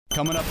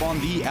Coming up on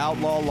The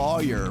Outlaw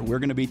Lawyer, we're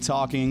going to be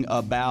talking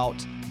about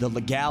the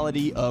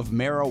legality of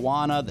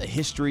marijuana, the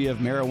history of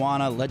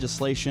marijuana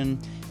legislation,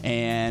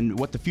 and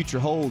what the future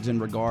holds in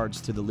regards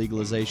to the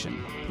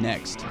legalization.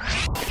 Next.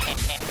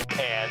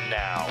 And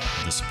now,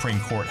 the Supreme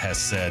Court has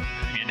said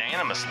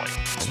unanimously,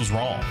 this was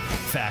wrong.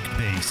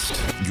 fact-based,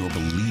 your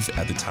belief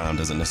at the time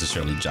doesn't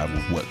necessarily jive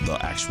with what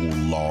the actual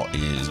law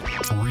is.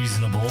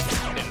 Reasonable.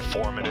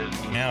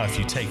 informative, Now, if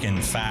you take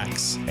in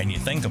facts and you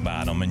think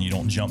about them and you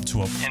don't jump to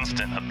a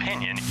instant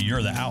opinion.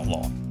 you're the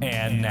outlaw.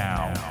 And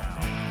now,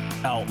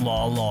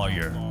 Outlaw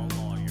Lawyer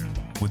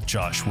with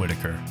Josh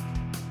Whitaker.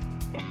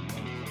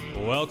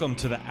 Welcome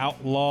to the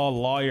Outlaw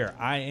Lawyer.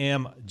 I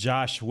am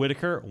Josh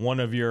Whitaker, one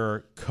of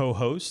your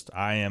co-hosts.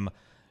 I am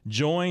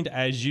joined,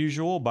 as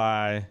usual,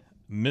 by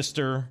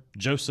Mr.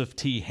 Joseph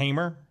T.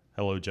 Hamer.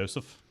 Hello,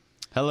 Joseph.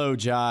 Hello,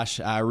 Josh.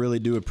 I really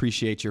do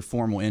appreciate your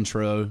formal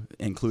intro,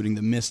 including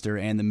the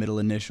Mr. and the middle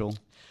initial.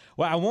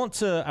 Well, I want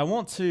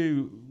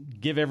to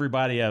give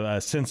everybody a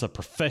sense of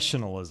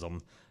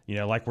professionalism. You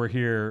know, like we're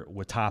here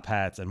with top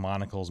hats and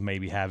monocles,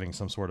 maybe having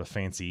some sort of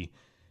fancy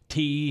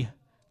tea,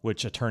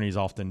 which attorneys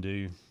often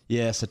do.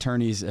 Yes,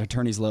 attorneys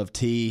love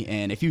tea.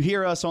 And if you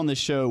hear us on this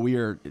show, we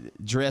are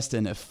dressed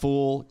in a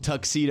full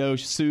tuxedo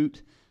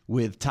suit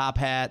with top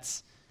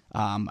hats.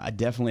 I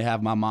definitely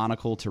have my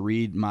monocle to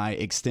read my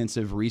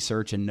extensive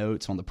research and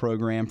notes on the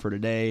program for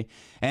today.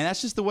 And that's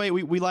just the way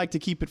we like to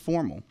keep it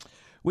formal.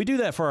 We do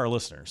that for our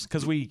listeners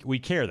because we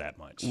care that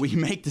much. We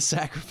make the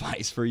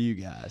sacrifice for you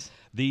guys.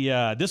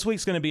 This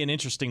week's going to be an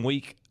interesting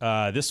week.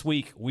 This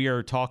week we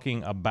are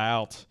talking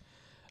about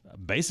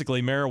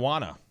basically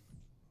marijuana.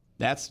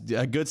 That's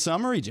a good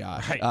summary,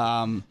 Josh.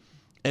 Right.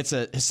 It's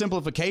a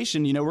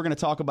simplification. You know, we're going to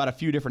talk about a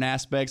few different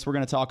aspects. We're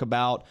going to talk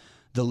about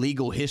the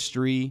legal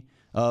history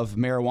of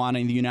marijuana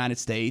in the United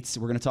States.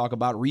 We're going to talk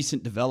about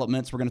recent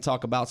developments. We're going to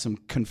talk about some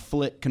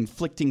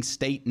conflicting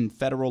state and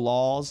federal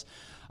laws.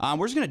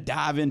 We're just going to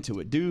dive into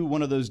it, do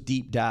one of those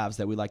deep dives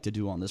that we like to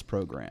do on this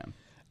program.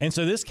 And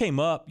so this came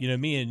up, you know,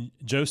 me and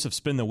Joseph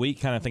spend the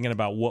week kind of thinking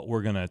about what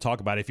we're going to talk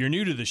about. If you're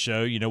new to the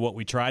show, you know, what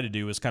we try to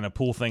do is kind of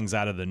pull things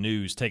out of the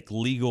news, take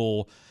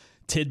legal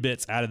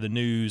tidbits out of the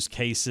news,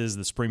 cases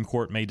the Supreme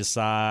Court may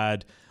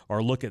decide,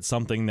 or look at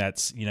something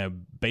that's, you know,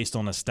 based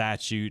on a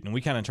statute. And we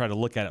kind of try to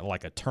look at it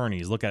like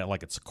attorneys, look at it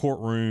like it's a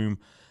courtroom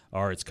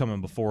or it's coming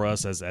before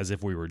us as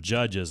if we were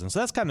judges. And so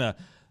that's kind of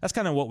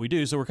what we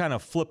do. So we're kind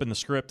of flipping the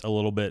script a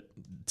little bit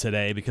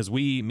today because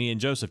me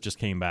and Joseph just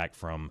came back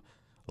from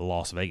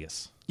Las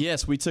Vegas.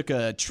 Yes, we took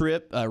a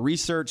trip, a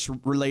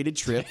research-related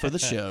trip for the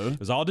show. It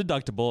was all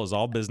deductible. It was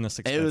all business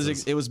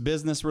expenses. It was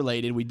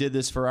business-related. We did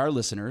this for our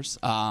listeners.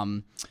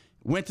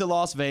 Went to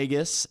Las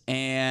Vegas,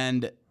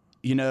 and,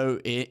 you know,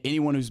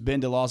 anyone who's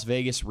been to Las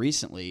Vegas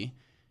recently,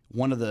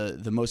 one of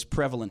the most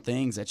prevalent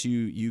things that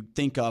you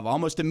think of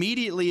almost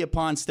immediately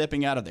upon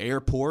stepping out of the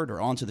airport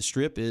or onto the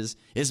strip is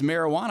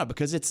marijuana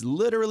because it's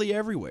literally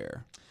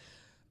everywhere.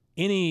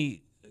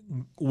 Any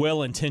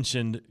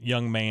well-intentioned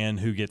young man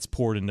who gets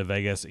poured into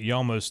Vegas, you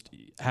almost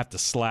have to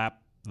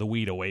slap the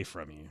weed away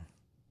from you.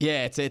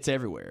 Yeah, it's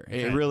everywhere.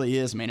 Okay. It really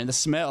is, man. And the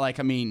smell,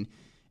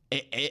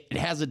 it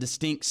has a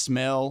distinct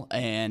smell,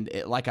 and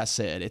like I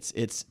said,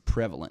 it's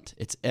prevalent.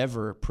 It's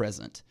ever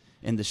present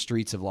in the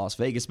streets of Las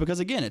Vegas because,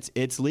 again,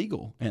 it's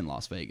legal in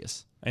Las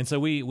Vegas. And so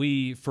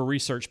we for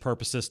research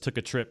purposes, took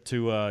a trip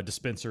to a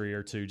dispensary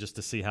or two just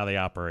to see how they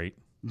operate.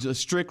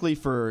 Just strictly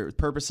for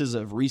purposes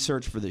of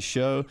research for the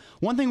show.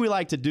 One thing we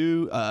like to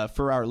do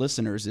for our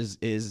listeners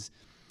is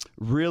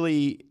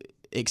really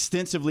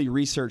extensively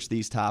research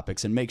these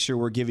topics and make sure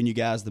we're giving you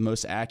guys the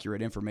most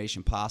accurate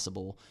information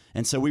possible.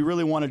 And so we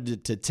really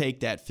wanted to take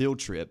that field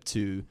trip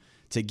to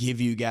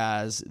give you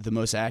guys the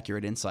most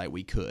accurate insight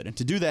we could and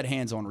to do that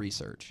hands-on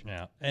research.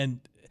 Yeah. And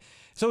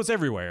so it's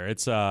everywhere.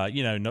 It's,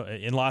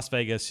 in Las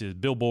Vegas,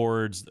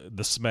 billboards,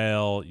 the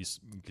smell, you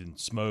can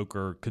smoke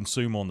or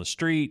consume on the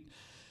street.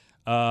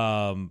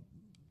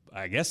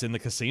 I guess in the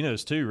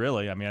casinos too,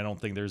 really. I mean, I don't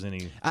think there's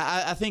any.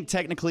 I think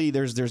technically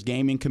there's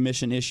gaming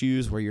commission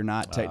issues where you're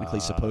not technically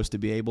supposed to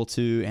be able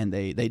to, and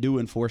they do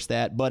enforce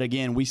that. But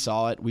again, we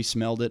saw it, we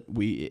smelled it,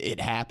 it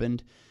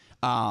happened.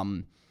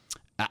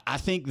 I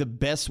think the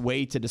best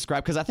way to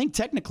describe, because I think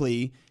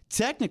technically,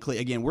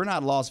 again, we're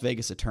not Las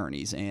Vegas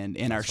attorneys, and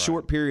in our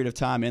short period of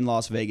time in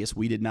Las Vegas,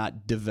 we did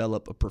not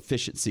develop a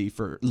proficiency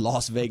for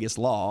Las Vegas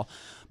law.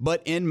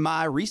 But in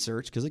my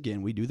research, because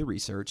again, we do the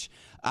research,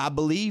 I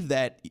believe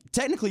that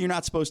technically you're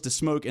not supposed to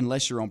smoke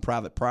unless you're on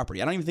private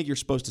property. I don't even think you're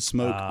supposed to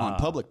smoke on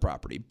public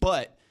property,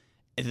 but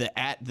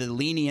the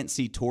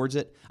leniency towards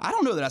it. I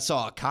don't know that I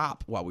saw a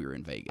cop while we were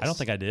in Vegas. I don't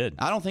think I did.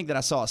 I don't think that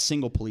I saw a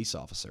single police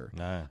officer.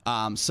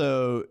 No.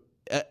 So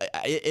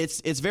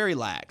it's very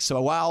lax.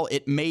 So while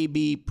it may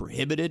be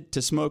prohibited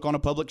to smoke on a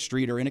public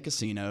street or in a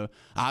casino,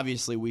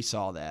 obviously we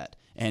saw that,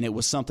 and it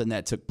was something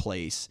that took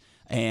place.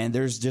 And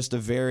there's just a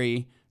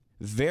very,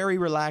 very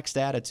relaxed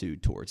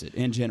attitude towards it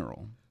in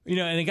general. You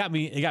know, and it got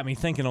me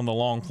thinking on the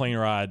long plane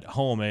ride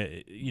home.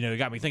 It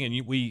got me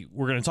thinking.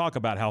 We're going to talk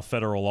about how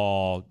federal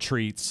law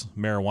treats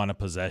marijuana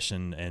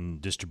possession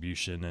and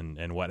distribution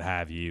and what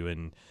have you.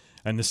 And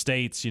in the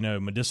states,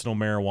 medicinal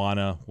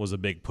marijuana was a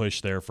big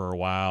push there for a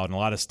while, and a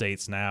lot of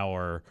states now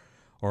are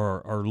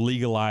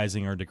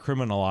legalizing or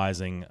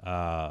decriminalizing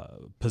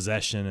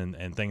possession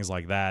and things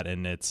like that.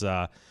 And it's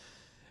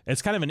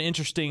kind of an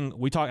interesting.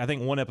 I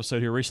think one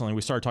episode here recently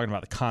we started talking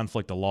about the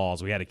conflict of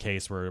laws. We had a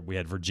case where we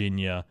had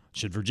Virginia.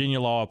 Should Virginia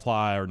law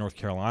apply or North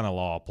Carolina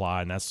law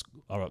apply? And that's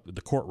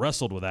the court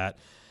wrestled with that.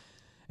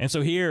 And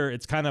so here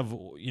it's kind of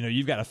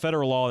you've got a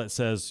federal law that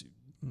says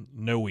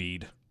no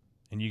weed,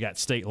 and you got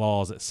state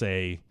laws that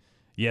say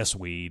yes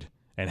weed.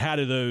 And how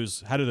do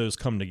those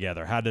come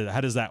together? How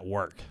does that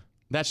work?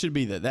 That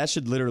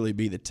should literally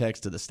be the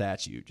text of the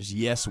statute. Just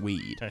yes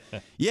weed.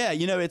 Yeah,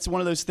 it's one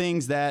of those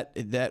things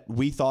that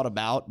we thought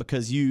about,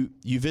 because you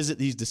visit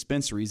these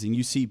dispensaries and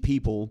you see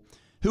people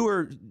who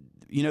are,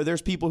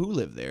 there's people who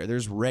live there.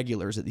 There's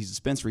regulars at these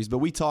dispensaries. But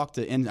we talked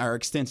in our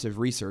extensive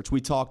research,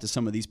 we talked to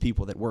some of these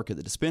people that work at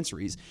the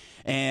dispensaries.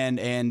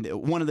 And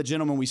one of the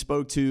gentlemen we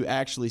spoke to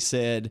actually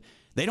said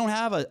they don't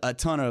have a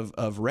ton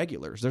of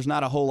regulars. There's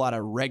not a whole lot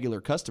of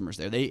regular customers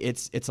there.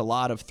 It's a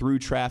lot of through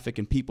traffic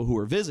and people who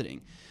are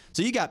visiting.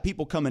 So you got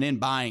people coming in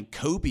buying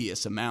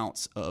copious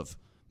amounts of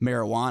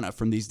marijuana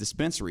from these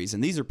dispensaries.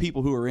 And these are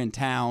people who are in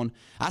town.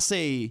 I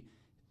say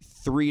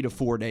 3 to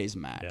 4 days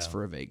max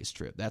for a Vegas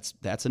trip.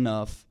 That's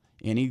enough.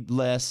 Any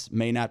less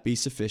may not be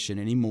sufficient.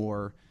 Any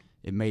more,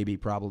 it may be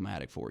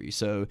problematic for you.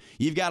 So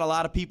you've got a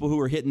lot of people who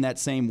are hitting that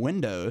same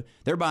window.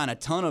 They're buying a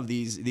ton of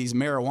these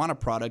marijuana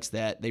products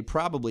that they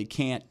probably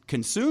can't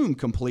consume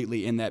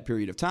completely in that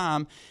period of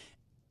time.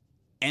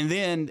 And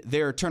then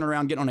they're turning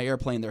around, getting on an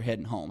airplane, they're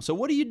heading home. So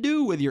what do you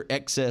do with your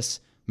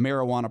excess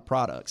marijuana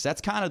products? That's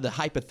kind of the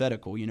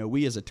hypothetical.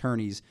 We as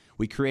attorneys,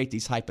 we create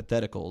these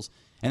hypotheticals,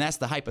 and that's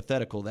the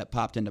hypothetical that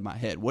popped into my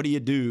head. What do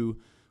you do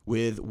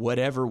with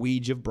whatever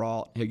weed you've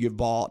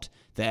bought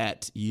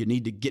that you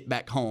need to get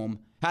back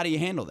home? How do you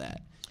handle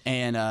that?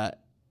 And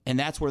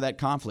that's where that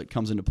conflict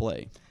comes into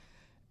play.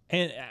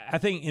 And I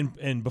think,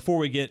 and before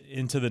we get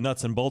into the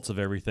nuts and bolts of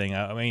everything,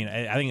 I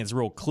think it's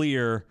real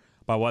clear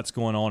by what's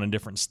going on in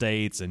different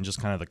states and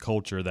just kind of the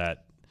culture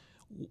that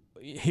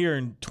here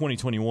in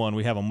 2021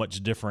 we have a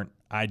much different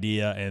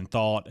idea and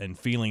thought and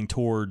feeling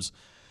towards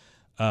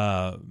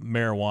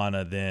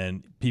marijuana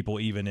than people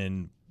even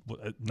in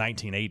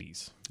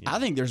 1980s. I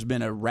think there's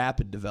been a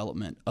rapid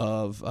development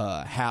of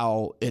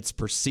how it's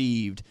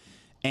perceived.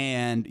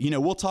 And,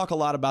 we'll talk a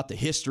lot about the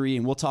history,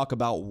 and we'll talk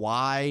about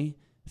why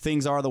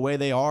things are the way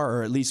they are,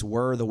 or at least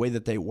were the way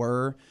that they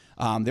were.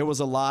 There was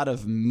a lot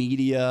of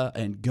media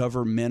and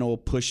governmental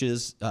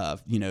pushes,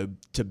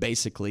 to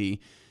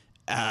basically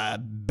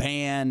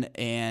ban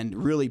and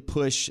really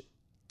push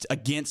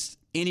against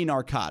any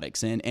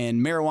narcotics. And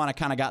marijuana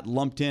kind of got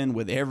lumped in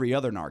with every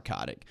other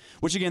narcotic,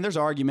 which, again, there's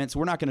arguments.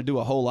 We're not going to do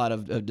a whole lot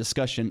of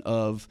discussion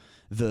of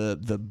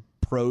the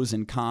pros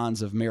and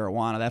cons of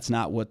marijuana. That's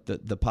not what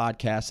the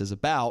podcast is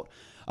about.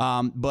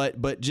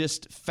 But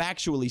just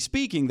factually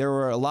speaking, there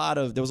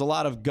was a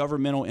lot of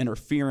governmental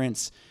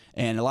interference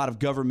and a lot of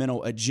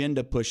governmental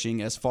agenda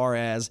pushing as far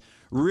as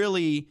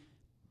really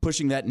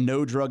pushing that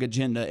no drug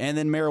agenda. And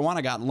then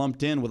marijuana got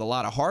lumped in with a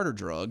lot of harder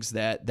drugs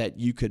that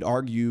you could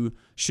argue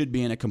should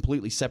be in a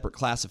completely separate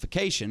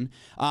classification.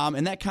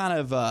 And that kind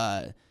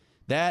of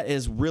that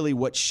is really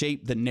what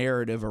shaped the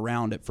narrative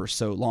around it for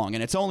so long.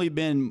 And it's only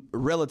been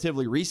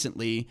relatively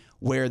recently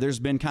where there's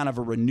been kind of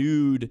a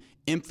renewed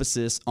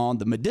emphasis on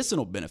the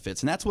medicinal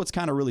benefits. And that's what's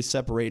kind of really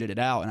separated it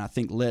out, and I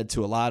think led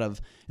to a lot of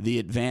the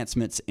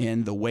advancements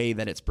in the way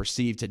that it's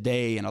perceived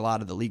today and a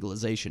lot of the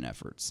legalization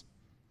efforts.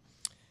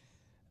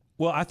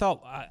 Well, I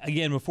thought,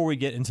 again, before we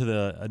get into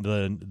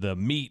the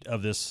meat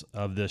of this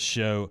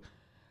show,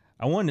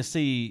 I wanted to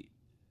see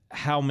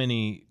how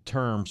many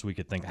terms we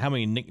could think, how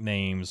many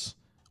nicknames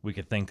we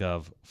could think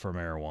of for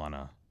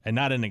marijuana, and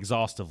not an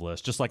exhaustive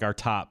list, just like our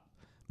top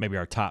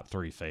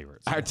 3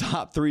 favorites. Our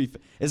top 3,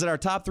 is it our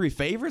top 3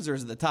 favorites, or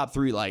is it the top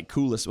 3 like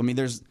coolest? I mean,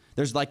 there's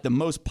like the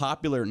most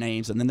popular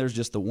names, and then there's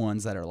just the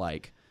ones that are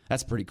like,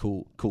 that's a pretty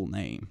cool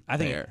name. I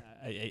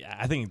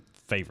think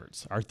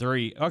favorites are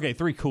 3. Okay,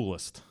 3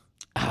 coolest.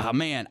 Ah,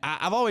 man,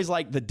 I've always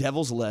liked the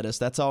Devil's Lettuce.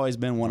 That's always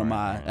been one of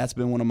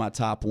my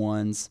top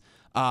ones.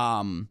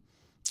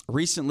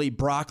 Recently,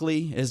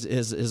 broccoli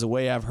is a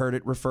way I've heard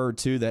it referred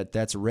to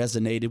that's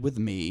resonated with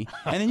me.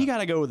 And then you got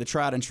to go with the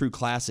tried and true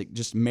classic,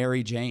 just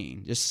Mary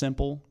Jane. Just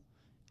simple,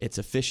 it's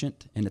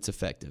efficient, and it's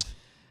effective.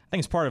 I think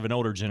it's part of an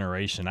older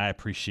generation. I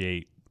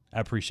appreciate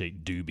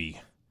doobie,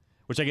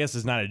 which I guess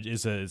is not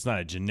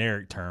a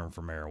generic term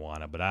for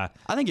marijuana, but I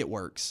think it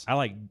works. I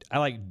like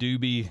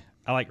doobie.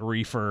 I like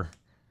reefer.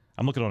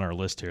 I'm looking on our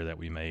list here that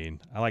we made.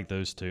 I like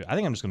those 2. I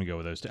think I'm just going to go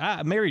with those 2.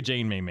 Mary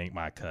Jane may make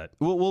my cut.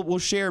 We'll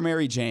share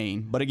Mary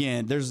Jane, but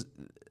again, there's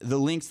the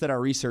links that our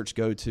research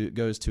goes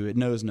to. It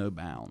knows no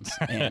bounds,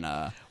 and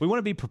we want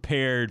to be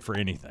prepared for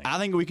anything. I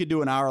think we could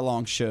do an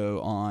hour-long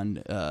show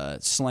on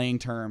slang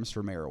terms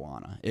for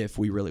marijuana if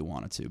we really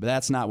wanted to, but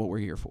that's not what we're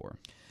here for.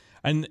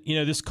 And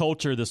this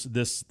culture, this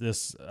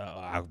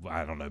I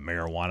don't know,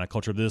 marijuana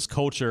culture. This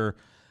culture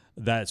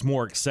that's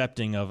more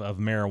accepting of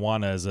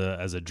marijuana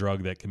as a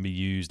drug that can be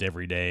used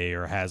every day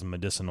or has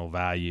medicinal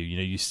value.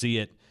 You see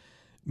it,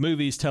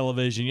 movies,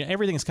 television,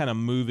 everything's kind of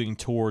moving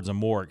towards a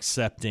more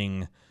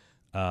accepting.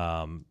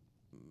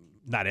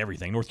 Not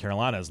everything. North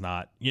Carolina is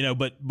not,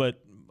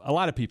 but a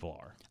lot of people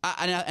are.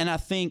 I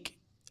think,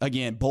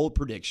 again, bold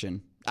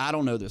prediction. I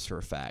don't know this for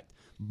a fact,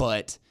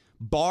 but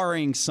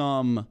barring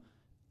some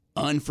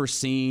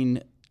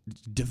unforeseen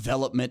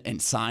development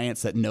and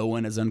science that no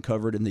one has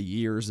uncovered in the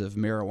years of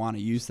marijuana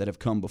use that have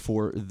come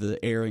before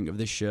the airing of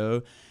this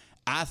show,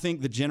 I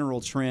think the general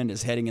trend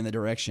is heading in the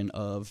direction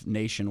of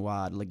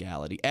nationwide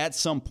legality at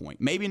some point.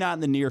 Maybe not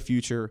in the near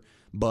future,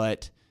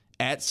 but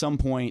at some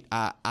point,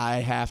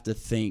 I have to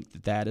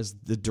think that is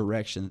the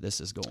direction that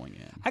this is going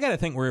in. I got to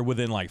think we're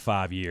within like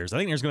 5 years. I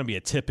think there's going to be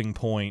a tipping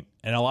point,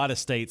 and a lot of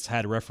states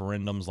had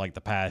referendums like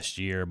the past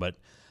year, but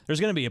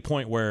there's going to be a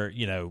point where,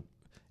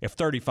 if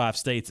 35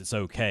 states it's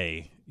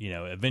okay,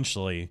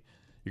 eventually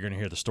you're going to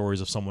hear the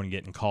stories of someone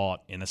getting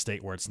caught in a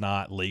state where it's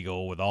not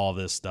legal with all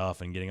this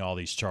stuff and getting all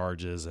these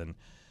charges. And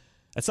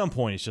at some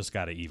point, it's just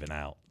got to even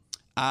out.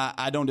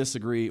 I don't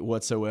disagree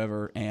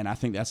whatsoever, and I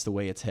think that's the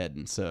way it's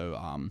heading. So,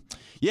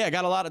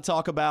 got a lot to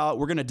talk about.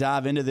 We're going to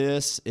dive into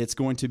this. It's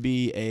going to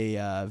be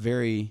a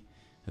very,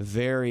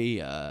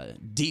 very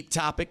deep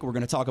topic. We're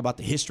going to talk about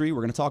the history.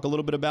 We're going to talk a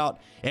little bit about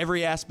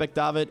every aspect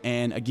of it,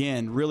 and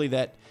again, really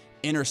that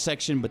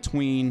intersection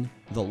between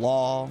the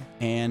law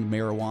and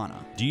marijuana.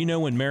 Do you know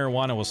when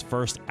marijuana was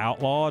first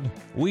outlawed?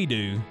 We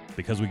do,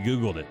 because we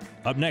Googled it.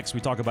 Up next, we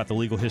talk about the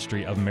legal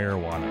history of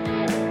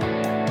marijuana.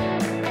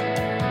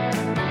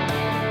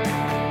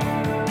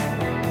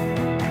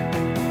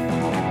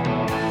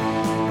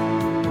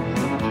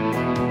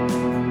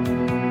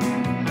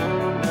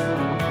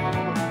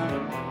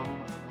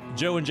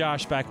 Joe and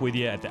Josh back with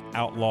you at the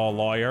Outlaw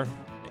Lawyer.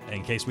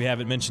 In case we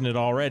haven't mentioned it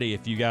already,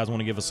 if you guys want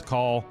to give us a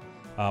call,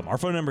 our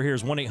phone number here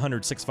is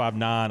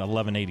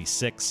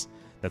 1-800-659-1186.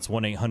 That's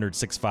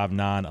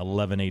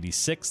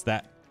 1-800-659-1186.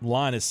 That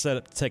line is set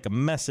up to take a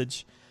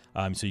message,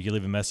 so you can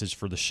leave a message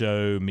for the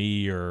show,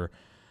 me or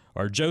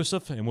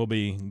Joseph, and we'll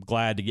be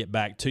glad to get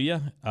back to you.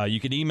 You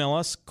can email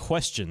us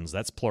questions,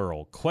 that's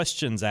plural,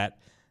 questions at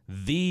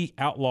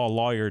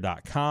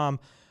theoutlawlawyer.com.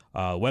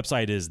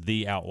 Website is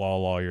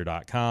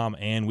theoutlawlawyer.com,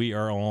 and we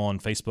are on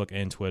Facebook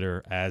and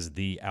Twitter as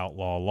The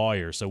Outlaw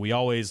Lawyer. So we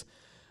always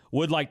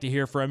would like to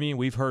hear from you.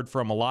 We've heard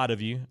from a lot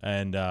of you,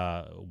 and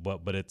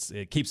but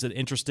it keeps it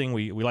interesting.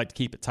 We like to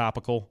keep it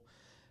topical,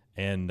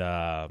 and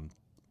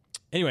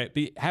anyway,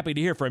 be happy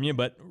to hear from you.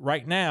 But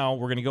right now,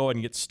 we're going to go ahead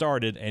and get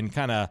started and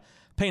kind of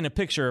paint a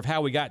picture of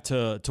how we got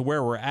to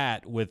where we're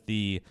at with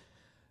the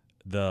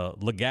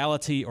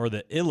legality or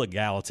the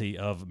illegality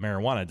of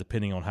marijuana,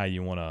 depending on how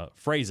you want to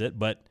phrase it.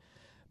 But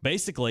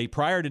basically,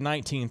 prior to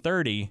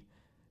 1930,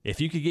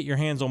 if you could get your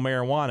hands on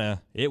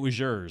marijuana, it was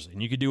yours,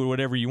 and you could do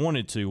whatever you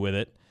wanted to with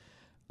it.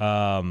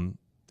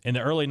 In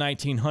the early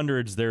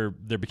 1900s, there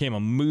became a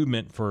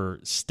movement for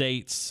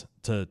states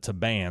to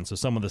ban. So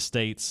some of the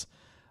states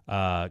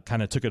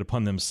kind of took it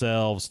upon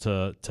themselves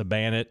to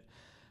ban it.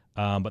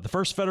 But the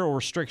first federal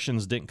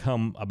restrictions didn't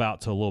come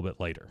about till a little bit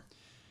later.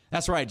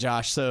 That's right,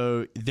 Josh.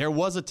 So there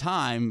was a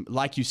time,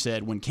 like you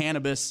said, when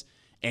cannabis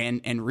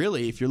and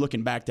really, if you're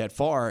looking back that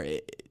far,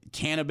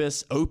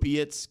 cannabis,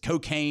 opiates,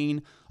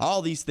 cocaine,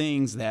 all these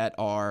things that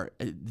are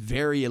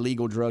very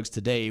illegal drugs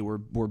today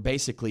were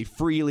basically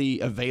freely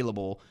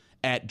available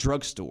at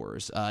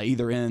drugstores,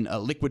 either in a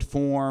liquid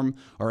form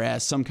or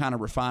as some kind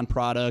of refined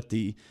product.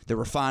 The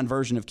refined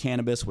version of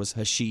cannabis was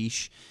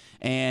hashish.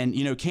 And,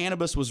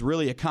 cannabis was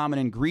really a common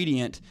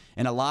ingredient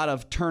in a lot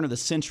of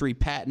turn-of-the-century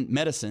patent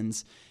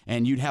medicines,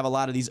 and you'd have a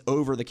lot of these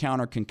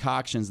over-the-counter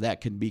concoctions that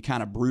could be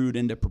kind of brewed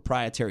into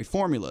proprietary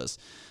formulas.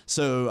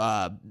 So,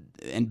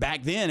 and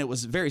back then, it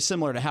was very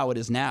similar to how it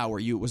is now, where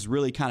it was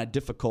really kind of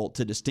difficult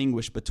to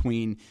distinguish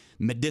between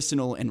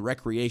medicinal and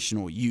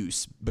recreational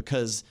use,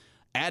 because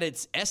at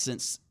its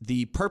essence,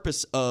 the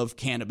purpose of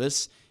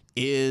cannabis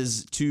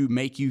is to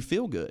make you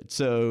feel good.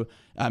 So,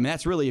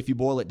 that's really, if you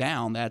boil it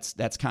down,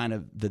 that's kind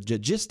of the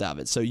gist of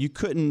it. So you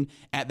couldn't,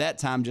 at that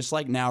time, just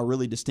like now,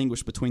 really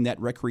distinguish between that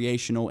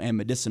recreational and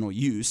medicinal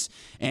use.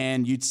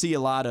 And you'd see a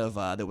lot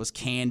of, there was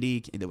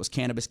candy, there was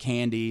cannabis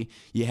candy,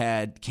 you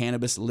had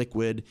cannabis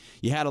liquid,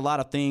 you had a lot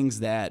of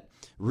things that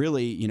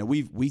really,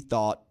 we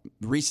thought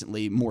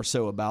recently more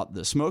so about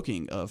the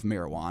smoking of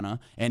marijuana,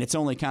 and it's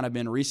only kind of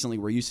been recently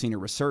where you've seen a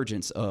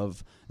resurgence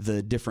of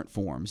the different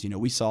forms.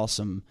 We saw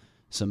some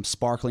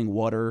sparkling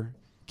water,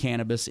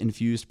 cannabis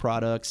infused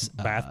products,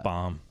 bath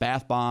bomb,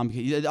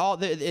 it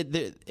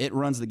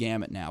runs the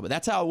gamut now, but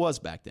that's how it was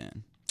back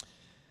then.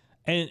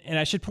 And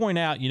I should point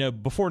out,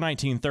 before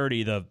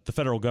 1930, the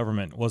federal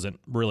government wasn't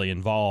really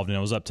involved, and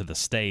it was up to the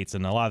states,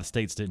 and a lot of the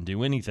states didn't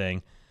do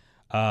anything.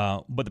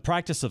 But the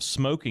practice of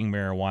smoking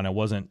marijuana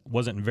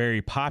wasn't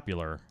very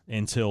popular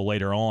until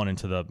later on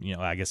into the,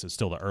 I guess it's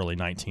still the early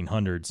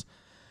 1900s.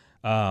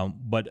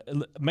 But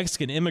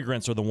Mexican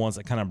immigrants are the ones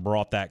that kind of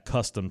brought that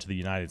custom to the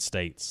United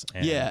States.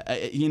 And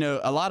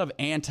a lot of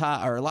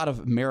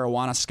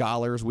marijuana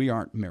scholars, we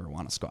aren't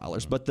marijuana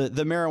scholars, but the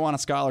marijuana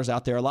scholars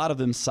out there, a lot of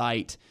them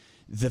cite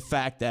the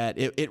fact that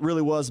it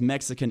really was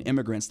Mexican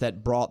immigrants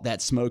that brought that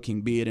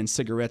smoking, be it in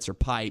cigarettes or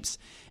pipes.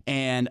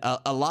 And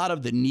a lot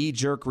of the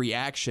knee-jerk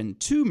reaction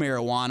to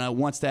marijuana,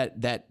 once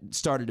that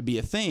started to be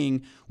a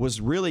thing,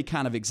 was really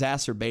kind of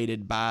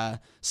exacerbated by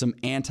some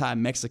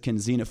anti-Mexican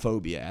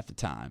xenophobia at the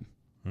time.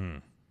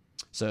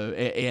 So,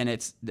 and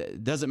it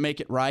doesn't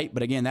make it right,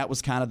 but again, that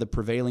was kind of the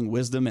prevailing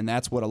wisdom, and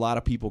that's what a lot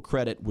of people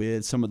credit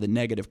with some of the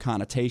negative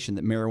connotation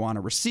that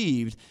marijuana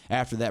received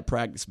after that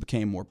practice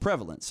became more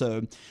prevalent.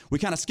 So we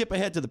kind of skip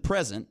ahead to the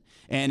present,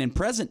 and in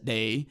present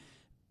day,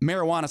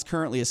 marijuana is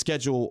currently a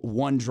Schedule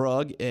I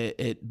drug,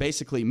 it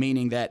basically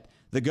meaning that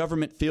the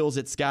government feels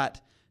it's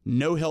got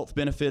no health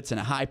benefits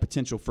and a high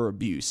potential for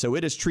abuse. So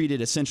it is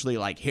treated essentially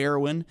like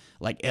heroin,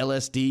 like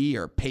LSD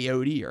or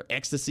peyote or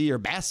ecstasy or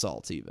bath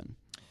salts even.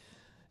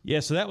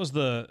 Yeah, so that was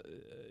they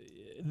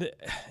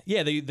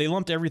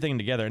lumped everything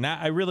together. And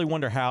I really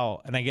wonder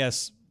how, and I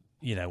guess,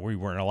 we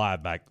weren't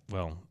alive back,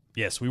 well,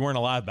 yes, we weren't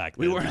alive back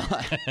then. We weren't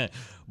alive.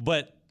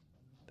 But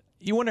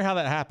you wonder how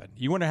that happened.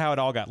 You wonder how it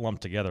all got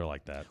lumped together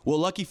like that. Well,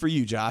 lucky for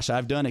you, Josh,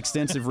 I've done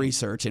extensive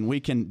research, and we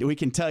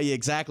can tell you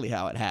exactly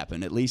how it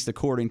happened, at least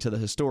according to the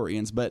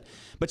historians. But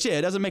yeah,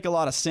 it doesn't make a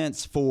lot of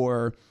sense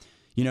for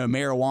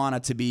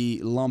marijuana to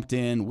be lumped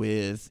in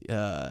with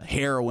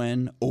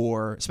heroin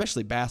or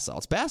especially bath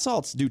salts. Bath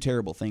salts do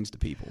terrible things to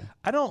people.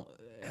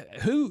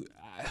 Who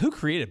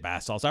created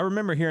bath salts? I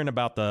remember hearing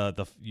about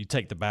the you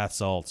take the bath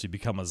salts, you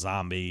become a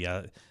zombie.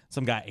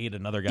 Some guy ate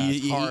another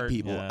guy's heart. Eat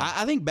people.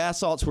 I think bath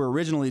salts were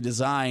originally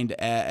designed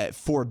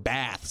for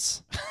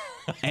baths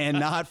and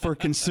not for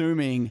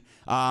consuming.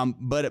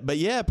 But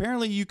yeah,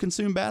 apparently you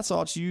consume bath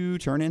salts, you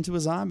turn into a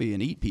zombie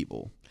and eat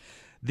people.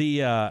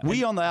 We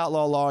on the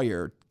Outlaw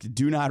Lawyer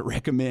do not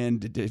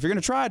recommend, if you're going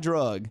to try a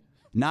drug,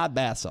 not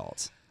bath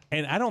salts.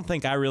 And I don't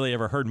think I really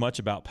ever heard much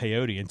about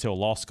peyote until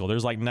law school.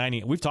 There's like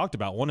we've talked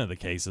about one of the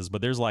cases,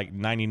 but there's like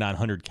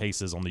 9,900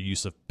 cases on the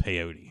use of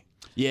peyote.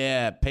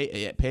 Yeah,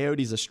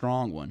 peyote's a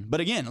strong one.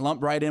 But again,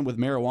 lumped right in with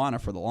marijuana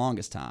for the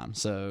longest time.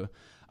 So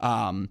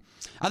I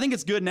think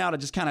it's good now to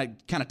just kind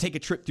of take a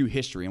trip through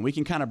history, and we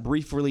can kind of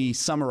briefly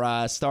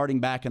summarize, starting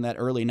back in that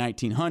early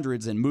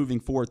 1900s and moving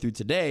forward through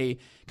today,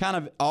 kind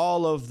of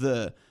all of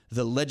the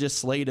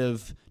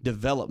legislative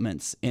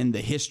developments in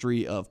the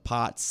history of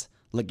pot's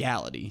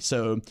legality.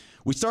 So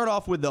we start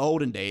off with the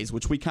olden days,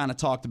 which we kind of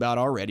talked about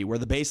already, where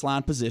the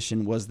baseline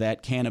position was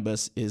that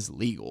cannabis is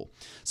legal.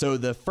 So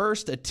the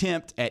first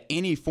attempt at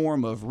any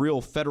form of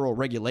real federal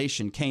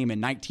regulation came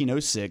in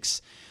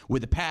 1906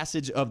 with the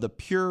passage of the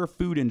Pure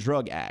Food and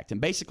Drug Act.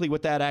 And basically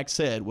what that act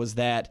said was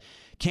that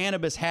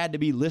cannabis had to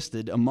be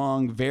listed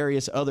among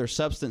various other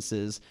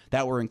substances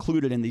that were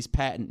included in these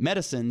patent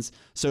medicines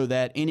so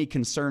that any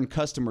concerned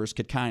customers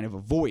could kind of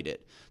avoid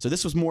it. So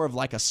this was more of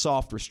like a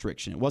soft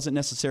restriction. It wasn't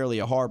necessarily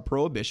a hard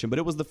prohibition, but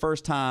it was the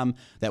first time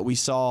that we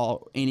saw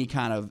any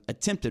kind of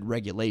attempted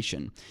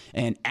regulation.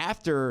 And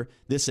after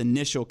this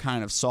initial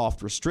kind of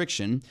soft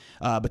restriction,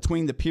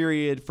 between the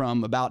period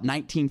from about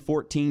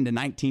 1914 to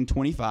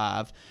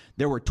 1925,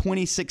 there were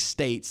 26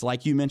 states,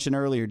 like you mentioned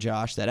earlier,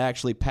 Josh, that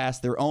actually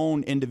passed their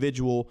own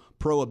individual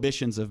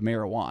prohibitions of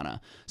marijuana.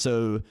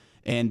 So,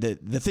 and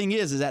the thing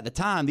is at the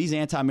time, these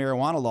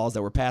anti-marijuana laws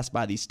that were passed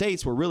by these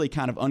states were really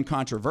kind of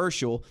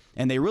uncontroversial,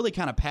 and they really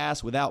kind of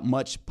passed without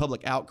much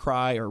public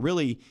outcry or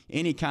really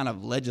any kind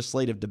of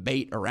legislative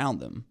debate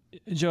around them.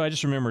 Joe, I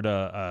just remembered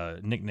a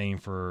nickname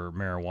for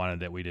marijuana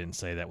that we didn't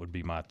say that would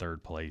be my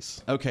third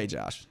place. Okay,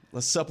 Josh,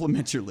 let's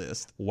supplement your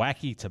list.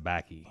 Wacky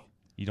tobacco.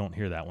 You don't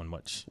hear that one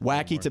much.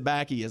 Wacky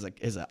tobacco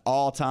is an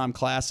all-time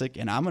classic,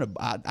 and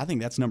I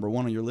think that's number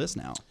one on your list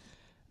now.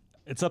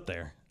 It's up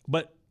there.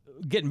 But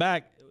getting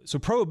back, so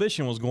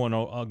prohibition was going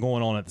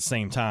on at the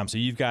same time. So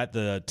you've got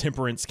the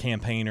temperance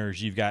campaigners,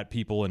 you've got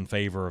people in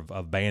favor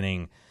of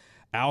banning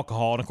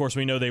alcohol, and of course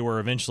we know they were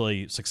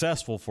eventually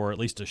successful for at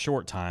least a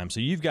short time.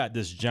 So you've got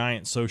this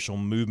giant social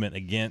movement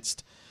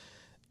against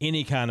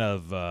any kind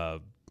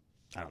of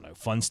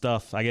fun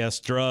stuff, I guess,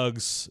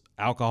 drugs,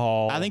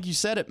 alcohol. I think you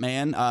said it,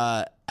 man.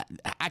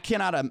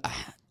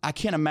 I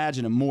can't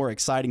imagine a more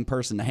exciting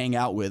person to hang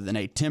out with than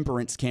a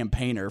temperance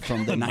campaigner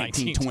from the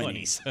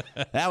 1920s.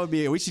 That would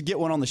be it. We should get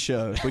one on the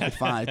show if we could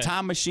find a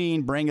time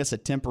machine, bring us a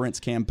temperance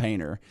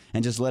campaigner,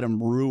 and just let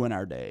them ruin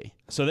our day.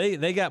 So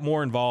they got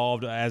more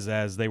involved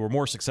as they were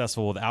more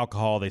successful with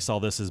alcohol. They saw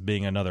this as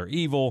being another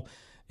evil,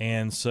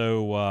 and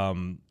so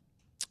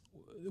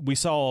we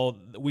saw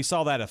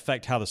that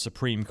affect how the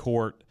Supreme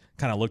Court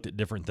kind of looked at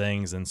different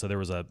things. And so there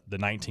was the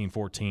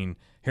 1914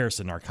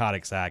 Harrison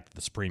Narcotics Act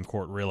the Supreme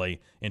Court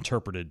really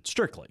interpreted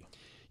strictly.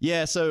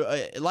 Yeah,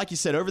 so like you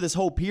said, over this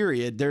whole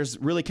period, there's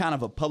really kind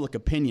of a public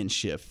opinion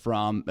shift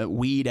from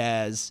weed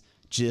as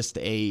just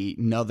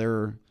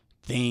another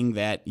thing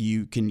that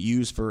you can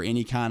use for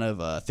any kind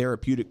of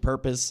therapeutic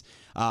purpose.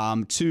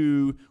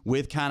 Two,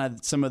 with kind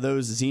of some of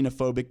those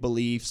xenophobic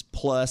beliefs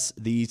plus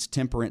these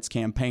temperance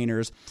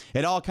campaigners,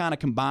 it all kind of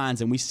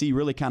combines, and we see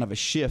really kind of a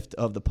shift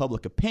of the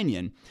public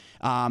opinion.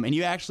 And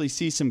you actually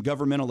see some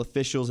governmental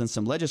officials and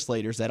some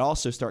legislators that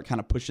also start kind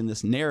of pushing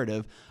this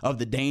narrative of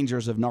the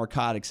dangers of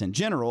narcotics in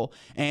general.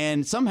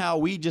 And somehow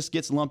we just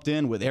gets lumped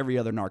in with every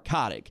other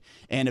narcotic.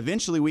 And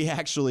eventually we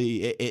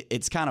actually,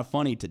 it's kind of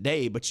funny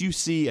today, but you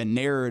see a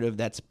narrative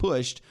that's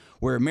pushed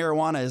where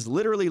marijuana is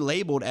literally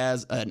labeled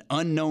as an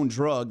unknown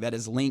drug that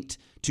is linked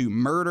to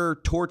murder,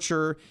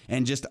 torture,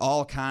 and just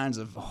all kinds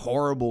of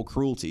horrible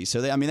cruelty.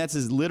 So, that's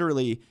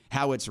literally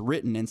how it's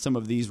written in some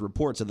of these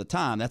reports at the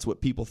time. That's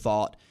what people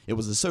thought it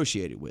was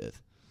associated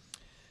with.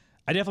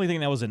 I definitely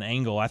think that was an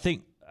angle. I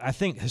think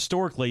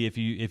historically, if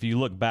you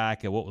look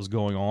back at what was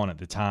going on at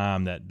the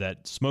time,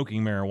 that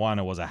smoking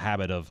marijuana was a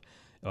habit of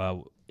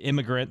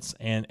immigrants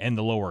and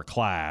the lower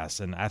class.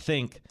 And I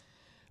think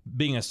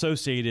being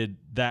associated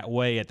that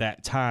way at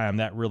that time,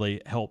 that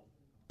really helped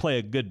play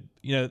a good,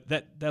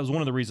 that was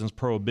one of the reasons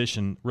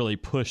Prohibition really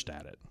pushed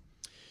at it.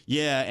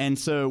 Yeah, and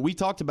so we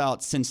talked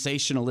about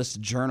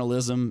sensationalist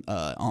journalism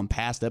on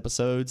past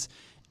episodes,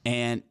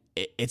 and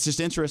it's just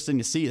interesting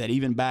to see that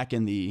even back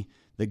in the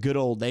good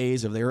old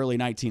days of the early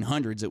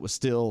 1900s, it was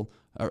still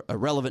a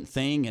relevant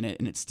thing, and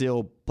it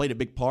still played a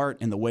big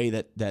part in the way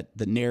that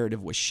the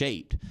narrative was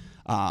shaped.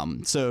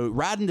 So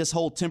riding this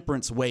whole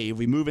temperance wave,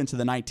 we move into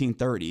the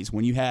 1930s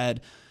when you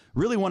had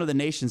really one of the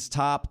nation's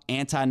top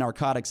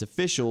anti-narcotics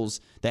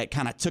officials that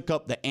kind of took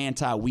up the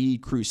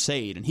anti-weed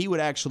crusade. And he would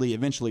actually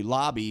eventually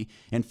lobby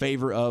in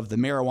favor of the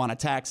Marijuana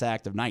Tax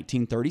Act of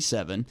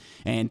 1937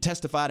 and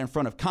testified in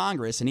front of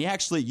Congress. And he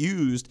actually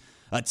used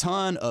a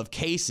ton of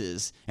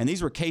cases, and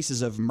these were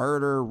cases of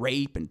murder,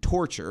 rape, and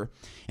torture.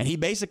 And he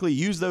basically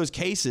used those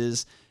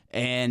cases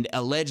and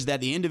alleged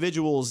that the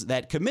individuals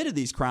that committed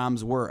these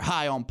crimes were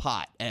high on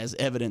pot as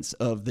evidence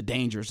of the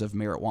dangers of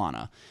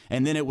marijuana.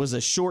 And then it was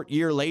a short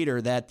year later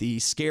that the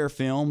scare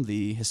film,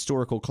 the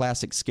historical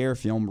classic scare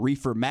film,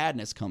 Reefer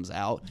Madness, comes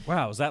out.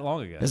 Wow, was that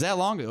long ago? It was that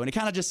long ago, and it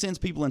kind of just sends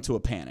people into a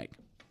panic.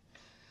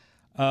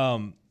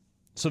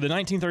 So the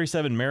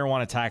 1937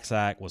 Marijuana Tax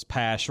Act was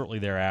passed shortly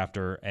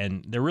thereafter,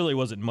 and there really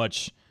wasn't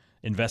much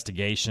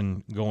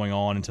investigation going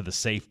on into the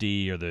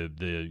safety or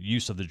the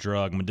use of the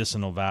drug,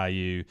 medicinal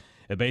value.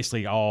 It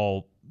basically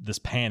all this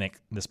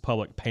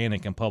public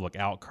panic and public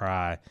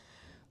outcry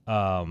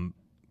kind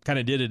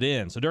of did it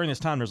in. So during this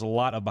time, there's a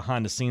lot of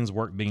behind-the-scenes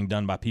work being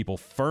done by people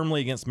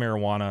firmly against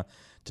marijuana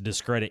to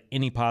discredit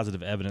any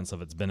positive evidence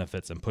of its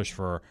benefits and push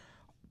for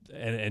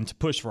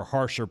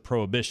harsher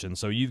prohibition.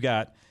 So you've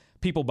got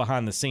people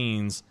behind the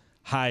scenes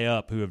high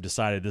up who have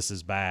decided this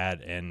is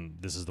bad and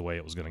this is the way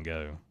it was going to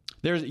go.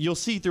 You'll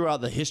see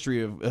throughout the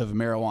history of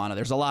marijuana,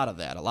 there's a lot of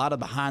that, a lot of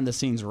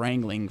behind-the-scenes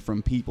wrangling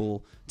from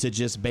people to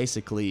just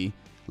basically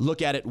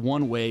look at it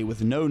one way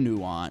with no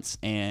nuance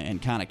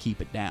and kind of keep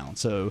it down.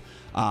 So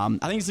I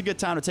think it's a good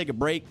time to take a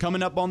break.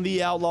 Coming up on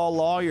The Outlaw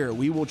Lawyer,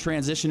 we will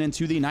transition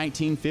into the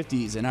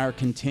 1950s in our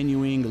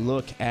continuing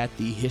look at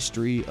the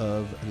history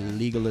of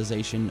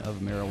legalization of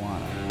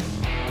marijuana.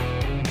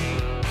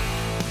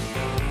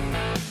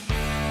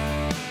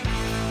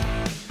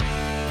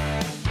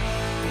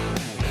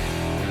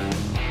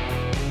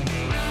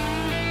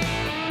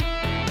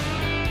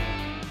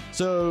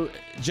 So,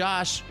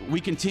 Josh,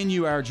 we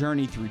continue our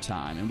journey through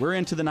time, and we're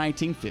into the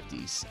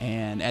 1950s.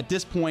 And at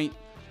this point,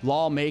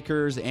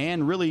 lawmakers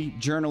and really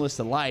journalists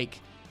alike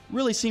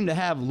really seem to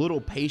have little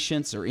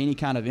patience or any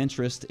kind of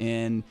interest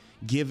in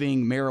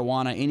giving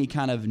marijuana any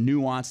kind of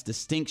nuanced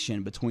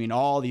distinction between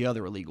all the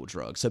other illegal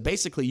drugs. So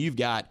basically, you've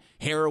got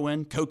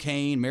heroin,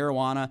 cocaine,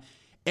 marijuana.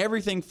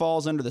 Everything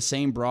falls under the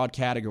same broad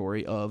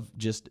category of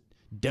just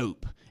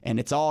dope, and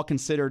it's all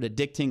considered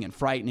addicting and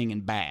frightening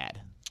and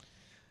bad.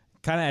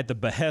 Kind of at the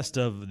behest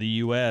of the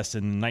U.S.,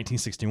 in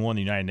 1961,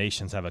 the United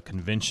Nations have a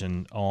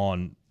convention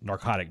on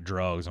narcotic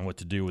drugs and what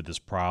to do with this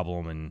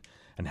problem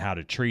and how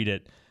to treat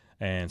it.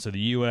 And so the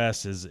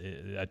U.S.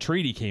 a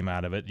treaty came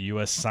out of it. The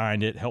U.S.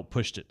 signed it, helped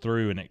push it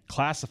through, and it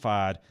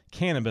classified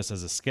cannabis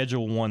as a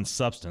Schedule I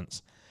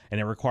substance.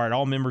 And it required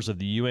all members of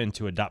the UN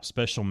to adopt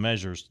special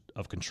measures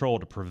of control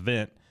to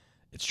prevent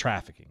its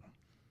trafficking.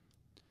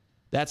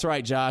 That's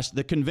right, Josh.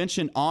 The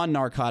Convention on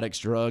Narcotics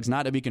Drugs,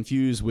 not to be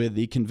confused with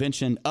the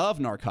Convention of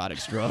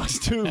Narcotics Drugs,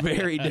 two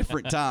very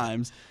different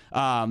times.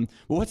 But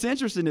what's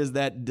interesting is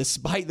that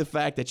despite the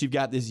fact that you've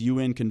got this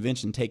UN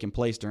convention taking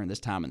place during this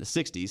time in the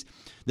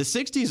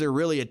 60s are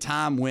really a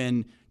time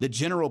when the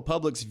general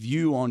public's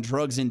view on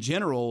drugs in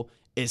general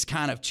is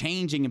kind of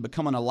changing and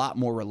becoming a lot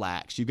more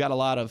relaxed. You've got a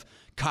lot of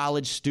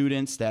college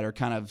students that are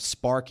kind of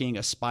sparking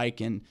a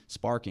spike in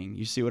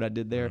you see what I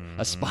did there?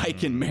 A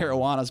spike in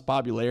marijuana's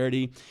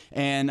popularity.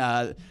 And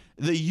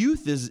the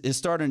youth is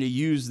starting to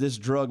use this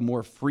drug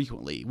more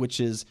frequently,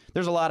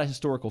 there's a lot of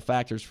historical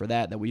factors for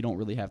that we don't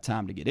really have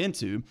time to get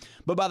into.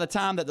 But by the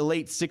time that the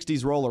late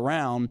 60s roll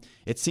around,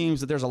 it seems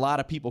that there's a lot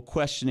of people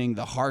questioning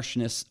the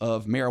harshness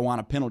of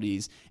marijuana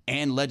penalties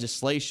and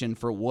legislation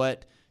for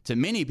what to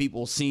many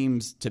people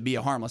seems to be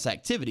a harmless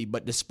activity.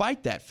 But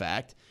despite that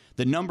fact,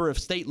 the number of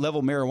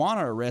state-level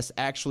marijuana arrests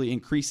actually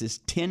increases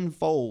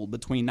tenfold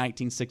between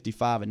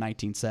 1965 and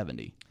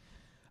 1970.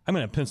 I'm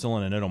going to pencil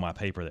in a note on my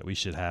paper that we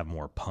should have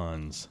more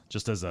puns.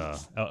 Just as a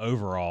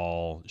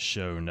overall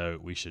show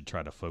note, we should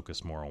try to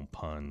focus more on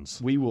puns.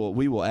 We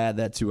will add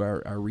that to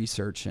our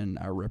research and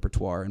our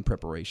repertoire and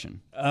preparation.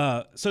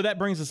 So that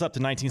brings us up to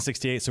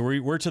 1968. So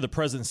we're to the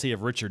presidency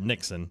of Richard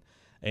Nixon.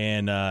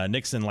 And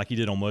Nixon, like he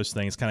did on most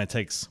things, kind of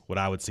takes what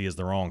I would see as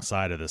the wrong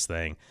side of this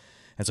thing.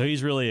 And so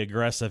he's really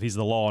aggressive. He's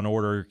the law and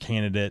order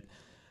candidate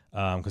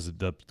because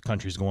the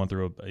country's going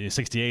through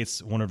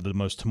 68's one of the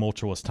most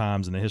tumultuous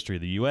times in the history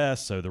of the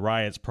U.S. So the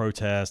riots,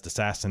 protests,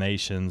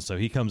 assassinations. So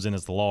he comes in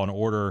as the law and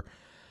order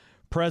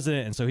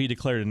president, and so he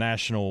declared a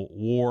national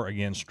war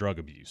against drug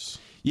abuse.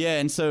 Yeah,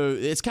 and so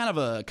it's kind of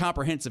a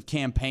comprehensive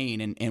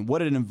campaign, and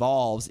what it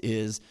involves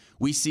is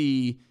we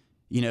see,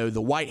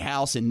 the White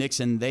House and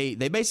Nixon, they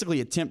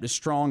basically attempt to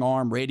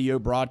strong-arm radio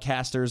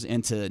broadcasters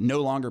into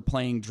no longer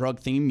playing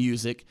drug-themed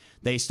music.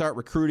 They start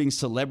recruiting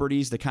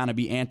celebrities to kind of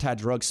be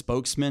anti-drug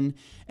spokesmen,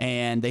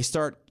 and they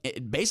start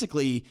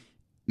basically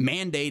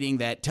mandating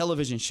that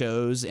television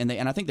shows, and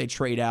I think they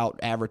trade out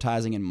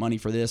advertising and money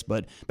for this,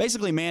 but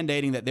basically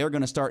mandating that they're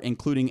going to start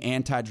including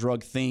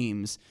anti-drug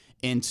themes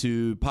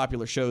into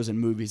popular shows and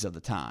movies of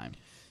the time.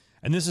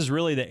 And this is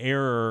really the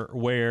era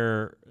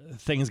where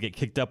things get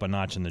kicked up a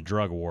notch in the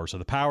drug war. So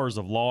the powers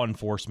of law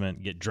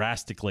enforcement get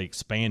drastically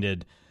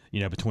expanded,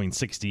 between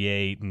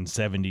 68 and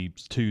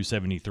 72,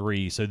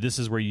 73. So this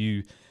is where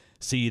you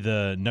see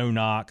the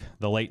no-knock,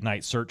 the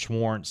late-night search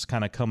warrants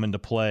kind of come into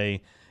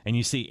play, and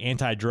you see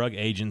anti-drug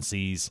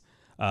agencies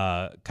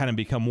kind of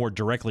become more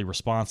directly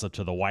responsive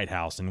to the White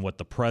House and what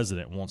the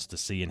president wants to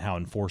see and how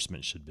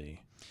enforcement should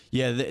be.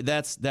 Yeah,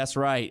 that's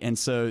right. And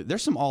so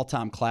there's some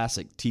all-time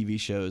classic TV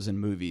shows and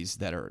movies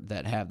that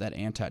have that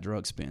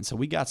anti-drug spin. So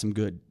we got some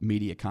good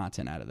media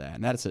content out of that,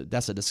 and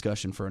that's a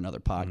discussion for another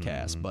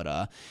podcast. Mm-hmm.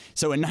 But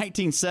so in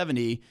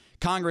 1970,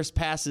 Congress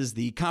passes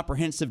the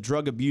Comprehensive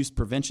Drug Abuse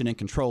Prevention and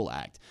Control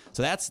Act.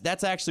 So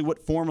that's actually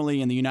what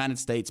formally in the United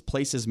States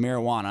places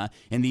marijuana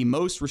in the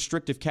most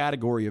restrictive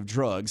category of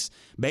drugs,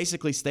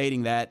 basically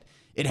stating that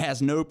it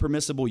has no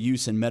permissible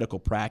use in medical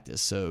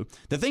practice. So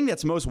the thing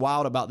that's most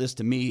wild about this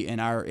to me in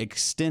our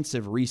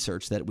extensive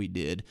research that we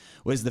did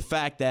was the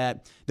fact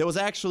that there was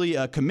actually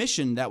a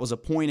commission that was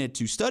appointed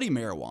to study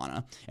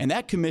marijuana, and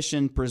that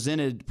commission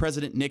presented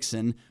President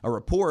Nixon a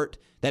report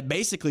that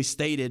basically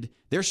stated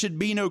there should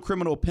be no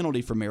criminal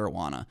penalty for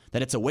marijuana,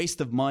 that it's a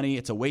waste of money,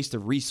 it's a waste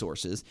of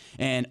resources.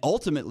 And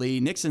ultimately,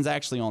 Nixon's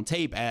actually on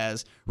tape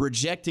as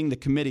rejecting the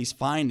committee's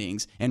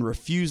findings and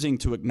refusing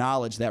to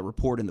acknowledge that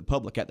report in the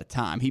public at the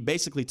time. He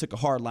basically took a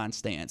hardline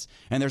stance.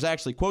 And there's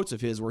actually quotes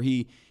of his where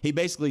he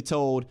basically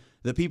told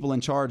the people in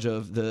charge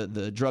of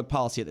the drug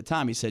policy at the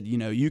time, he said,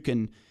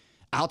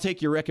 I'll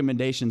take your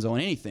recommendations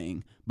on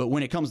anything, but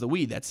when it comes to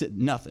weed, that's it,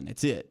 nothing.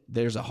 It's it.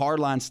 There's a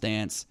hardline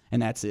stance,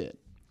 and that's it.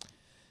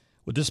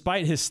 Well,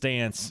 despite his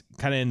stance,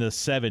 kind of in the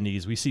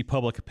 70s, we see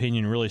public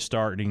opinion really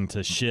starting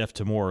to shift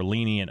to more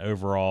lenient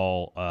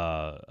overall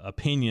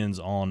opinions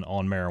on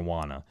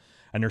marijuana.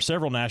 And there are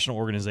several national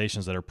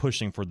organizations that are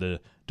pushing for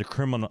the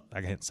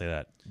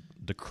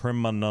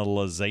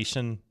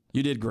decriminalization.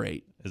 You did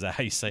great. Is that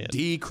how you say it?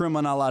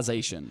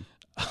 Decriminalization.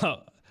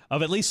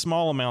 Of at least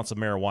small amounts of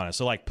marijuana.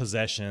 So like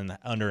possession,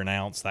 under an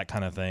ounce, that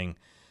kind of thing.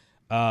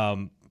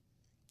 And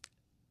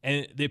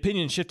the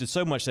opinion shifted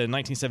so much that in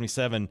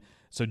 1977...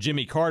 So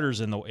Jimmy Carter's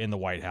in the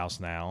White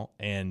House now,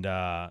 and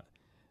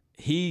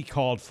he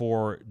called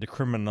for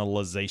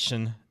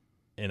decriminalization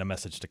in a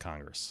message to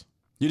Congress.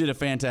 You did a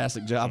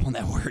fantastic job on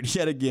that word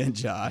yet again,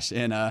 Josh.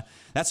 And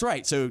that's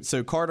right. So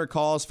Carter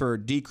calls for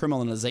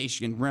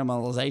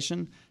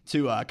decriminalization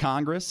to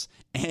Congress,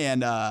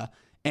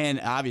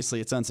 and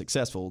obviously it's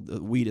unsuccessful.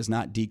 Weed is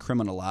not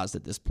decriminalized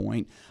at this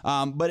point.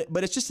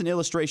 But it's just an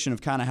illustration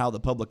of kind of how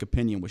the public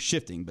opinion was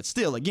shifting. But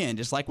still, again,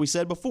 just like we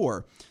said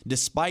before,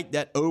 despite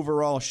that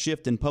overall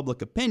shift in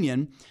public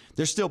opinion,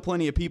 there's still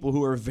plenty of people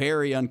who are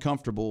very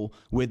uncomfortable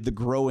with the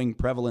growing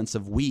prevalence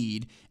of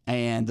weed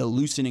and the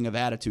loosening of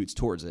attitudes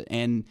towards it.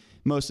 And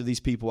most of these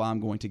people, I'm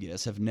going to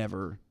guess, have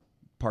never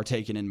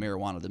partaken in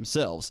marijuana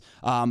themselves.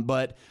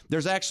 But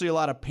there's actually a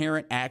lot of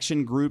parent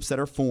action groups that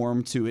are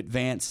formed to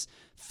advance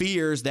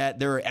fears that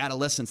there are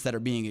adolescents that are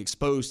being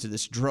exposed to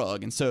this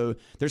drug. And so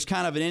there's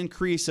kind of an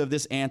increase of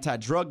this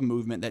anti-drug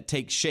movement that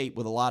takes shape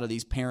with a lot of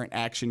these parent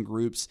action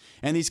groups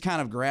and these kind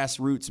of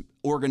grassroots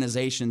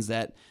organizations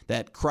that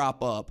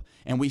crop up.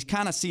 And we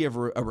kind of see a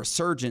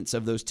resurgence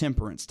of those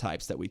temperance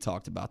types that we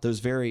talked about, those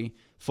very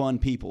fun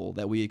people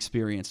that we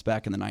experienced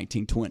back in the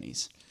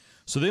 1920s.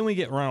 So then we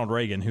get Ronald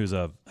Reagan, who's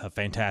a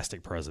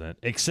fantastic president,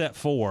 except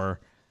for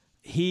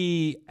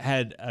he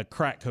had a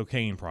crack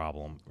cocaine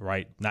problem,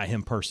 right? Not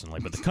him personally,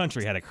 but the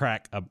country had a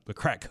crack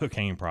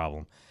cocaine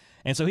problem.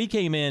 And so he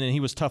came in and he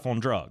was tough on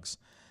drugs.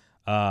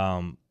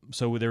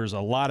 So there's a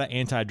lot of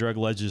anti-drug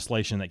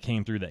legislation that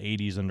came through the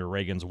 80s under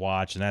Reagan's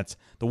watch. And that's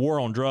the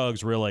war on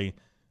drugs really.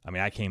 I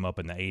mean, I came up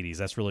in the 80s.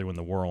 That's really when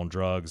the war on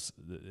drugs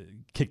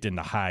kicked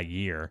into high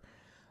gear.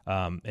 In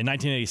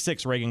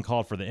 1986, Reagan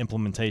called for the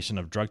implementation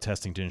of drug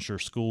testing to ensure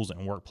schools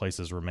and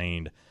workplaces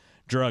remained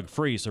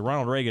drug-free. So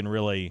Ronald Reagan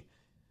really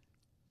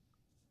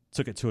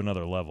took it to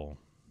another level.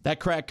 That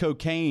crack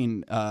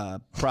cocaine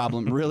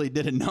problem really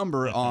did a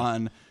number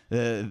on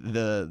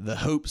the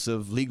hopes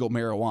of legal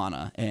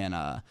marijuana.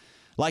 And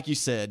like you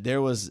said,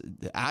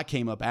 I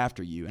came up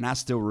after you, and I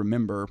still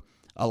remember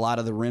a lot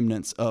of the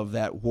remnants of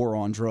that war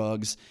on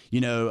drugs.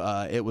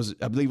 I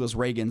believe it was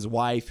Reagan's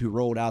wife who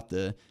rolled out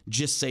the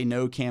Just Say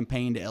No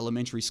campaign to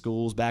elementary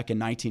schools back in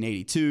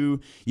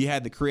 1982. You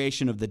had the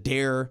creation of the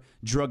DARE,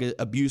 Drug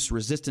Abuse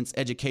Resistance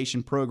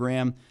Education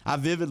Program. I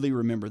vividly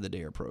remember the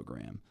DARE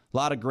program. A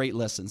lot of great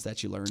lessons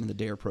that you learn in the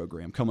DARE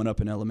program coming up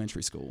in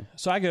elementary school.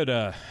 So I go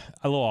to,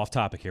 a little off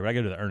topic here, but I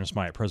go to the Ernest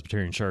Myatt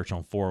Presbyterian Church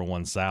on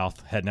 401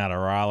 South, heading out of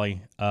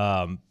Raleigh.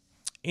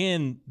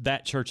 In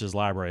that church's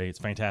library, it's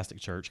a fantastic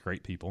church,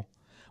 great people.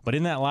 But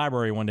in that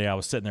library one day, I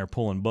was sitting there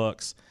pulling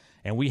books,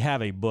 and we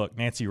have a book.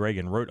 Nancy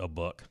Reagan wrote a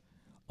book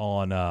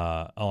on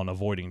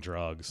avoiding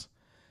drugs.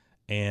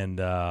 And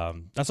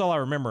that's all I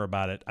remember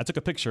about it. I took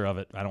a picture of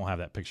it. I don't have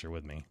that picture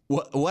with me.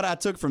 What I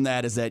took from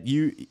that is that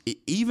you,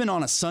 even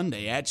on a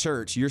Sunday at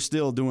church, you're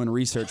still doing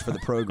research for the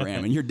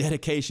program, and your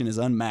dedication is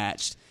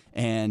unmatched,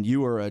 and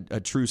you are a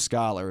true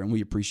scholar, and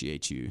we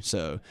appreciate you.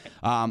 So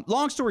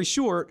long story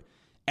short,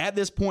 at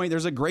this point,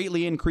 there's a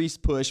greatly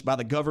increased push by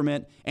the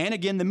government and,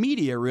 again, the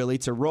media, really,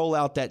 to roll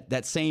out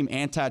that same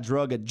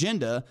anti-drug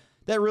agenda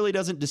that really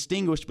doesn't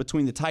distinguish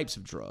between the types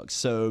of drugs.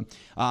 So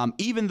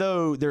even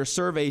though there are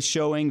surveys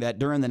showing that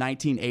during the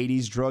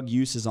 1980s, drug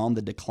use is on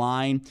the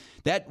decline,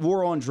 that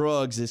war on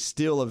drugs is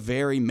still a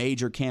very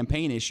major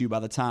campaign issue by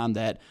the time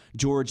that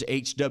George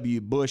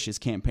H.W. Bush is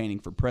campaigning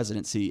for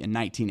presidency in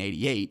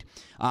 1988.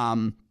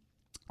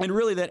 And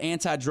really, that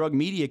anti-drug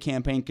media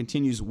campaign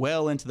continues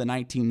well into the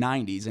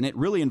 1990s, and it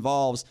really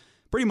involves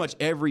pretty much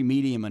every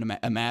medium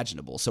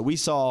imaginable. So we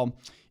saw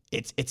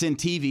it's in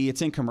TV,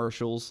 it's in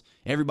commercials.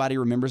 Everybody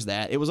remembers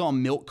that. It was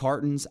on milk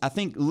cartons. I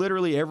think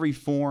literally every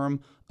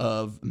form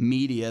of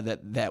media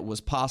that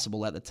was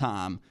possible at the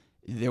time,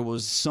 there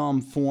was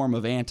some form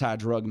of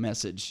anti-drug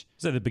message.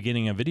 It's at the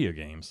beginning of video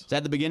games. It's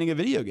at the beginning of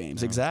video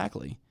games,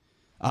 exactly.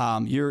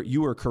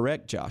 You were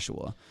correct,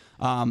 Joshua.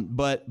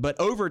 But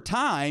over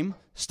time,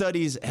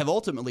 studies have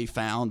ultimately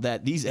found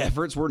that these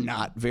efforts were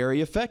not very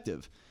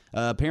effective.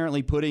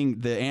 Apparently,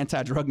 putting the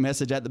anti-drug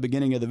message at the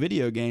beginning of the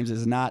video games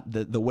is not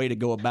the way to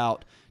go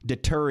about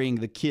deterring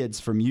the kids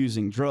from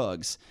using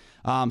drugs.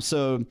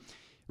 So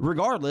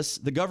regardless,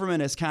 the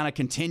government has kind of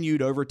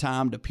continued over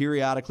time to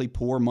periodically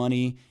pour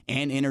money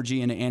and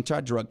energy into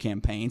anti-drug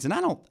campaigns. And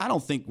I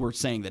don't think we're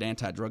saying that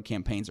anti-drug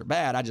campaigns are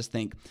bad. I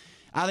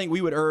think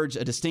we would urge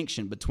a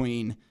distinction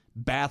between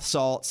bath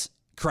salts,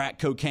 crack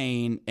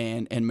cocaine,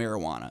 and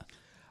marijuana.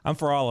 I'm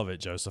for all of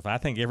it, Joseph. I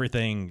think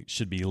everything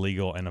should be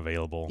legal and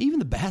available. Even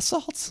the bath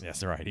salts?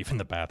 Yes, right. Even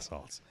the bath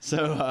salts.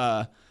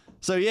 So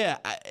yeah,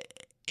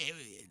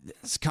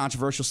 it's a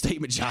controversial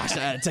statement, Josh.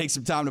 I had to take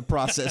some time to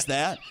process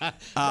that.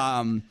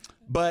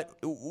 But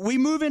we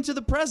move into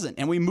the present,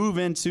 and we move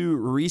into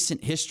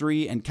recent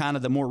history and kind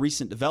of the more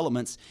recent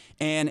developments.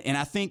 And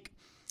I think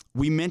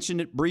we mentioned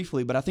it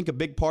briefly, but I think a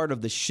big part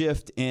of the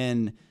shift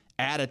in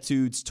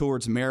attitudes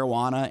towards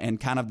marijuana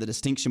and kind of the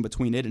distinction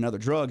between it and other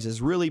drugs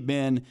has really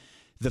been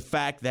the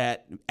fact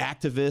that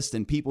activists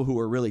and people who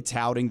are really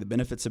touting the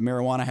benefits of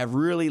marijuana have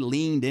really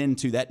leaned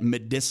into that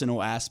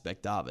medicinal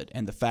aspect of it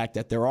and the fact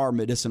that there are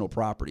medicinal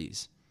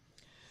properties.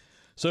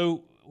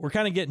 So we're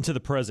kind of getting to the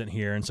present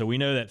here, and so we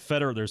know that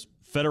there's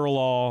federal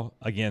law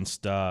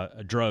against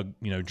drug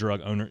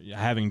owner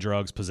having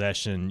drugs,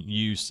 possession,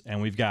 use,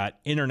 and we've got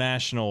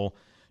international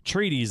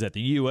treaties that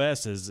the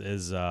U.S.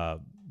 is the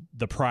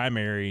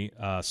primary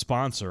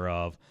sponsor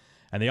of,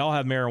 and they all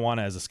have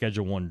marijuana as a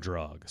Schedule I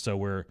drug. So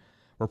we're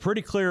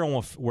pretty clear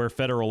on where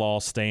federal law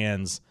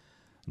stands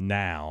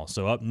now.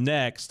 So up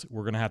next,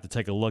 we're going to have to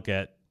take a look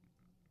at,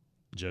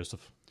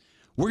 Joseph.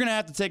 We're going to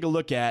have to take a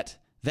look at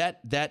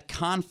that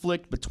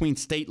conflict between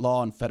state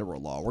law and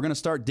federal law. We're going to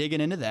start digging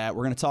into that.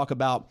 We're going to talk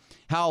about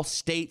how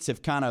states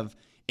have kind of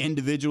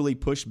individually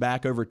pushed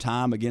back over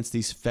time against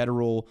these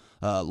federal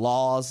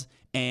laws,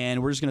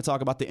 and we're just going to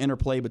talk about the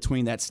interplay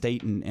between that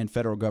state and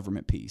federal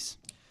government piece.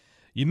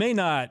 You may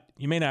not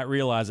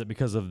realize it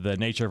because of the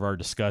nature of our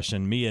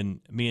discussion. Me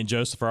and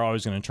Joseph are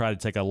always going to try to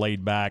take a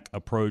laid back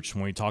approach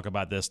when we talk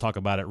about this, talk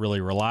about it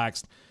really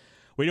relaxed.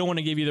 We don't want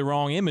to give you the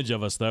wrong image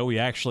of us, though. We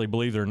actually,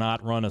 believe it or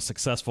not, run a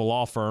successful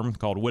law firm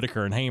called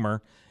Whitaker and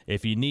Hamer.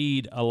 If you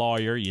need a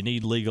lawyer, you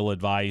need legal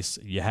advice,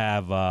 you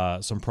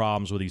have some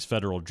problems with these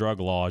federal drug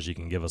laws, you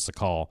can give us a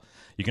call.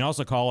 You can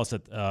also call us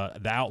at the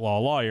Outlaw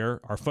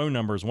Lawyer. Our phone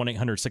number is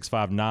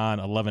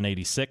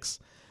 1-800-659-1186.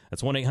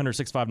 That's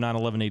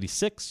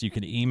 1-800-659-1186. You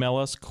can email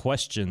us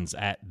questions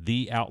at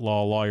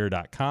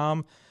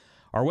theoutlawlawyer.com.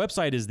 Our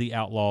website is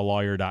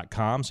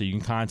theoutlawlawyer.com, so you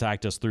can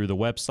contact us through the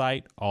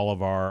website. All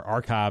of our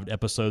archived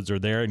episodes are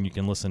there, and you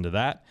can listen to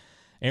that.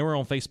 And we're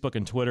on Facebook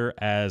and Twitter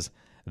as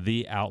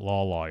The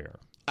Outlaw Lawyer.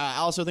 I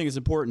also think it's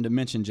important to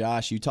mention,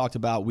 Josh, you talked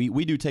about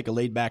we do take a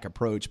laid-back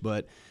approach,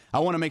 but I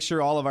want to make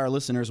sure all of our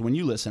listeners, when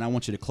you listen, I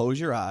want you to close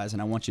your eyes,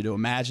 and I want you to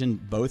imagine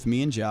both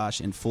me and Josh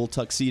in full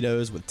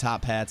tuxedos with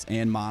top hats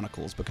and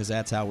monocles, because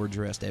that's how we're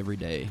dressed every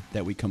day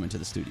that we come into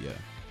the studio.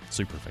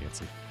 Super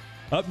fancy.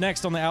 Up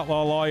next on The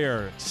Outlaw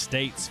Lawyer,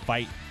 states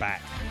fight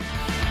back.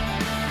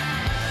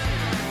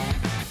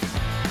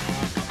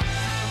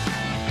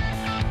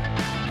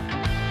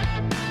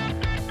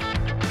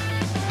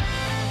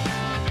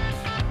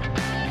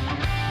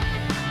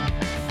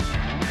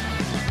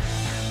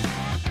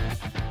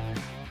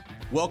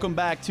 Welcome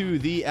back to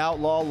The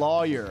Outlaw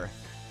Lawyer.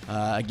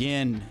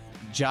 Again,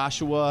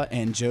 Joshua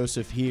and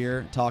Joseph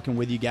here talking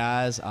with you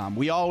guys.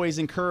 We always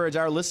encourage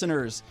our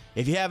listeners,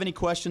 if you have any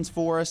questions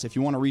for us, if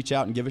you want to reach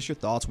out and give us your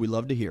thoughts, we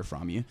love to hear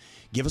from you.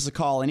 Give us a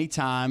call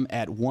anytime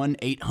at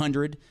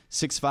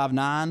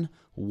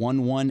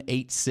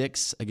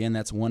 1-800-659-1186. Again,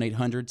 that's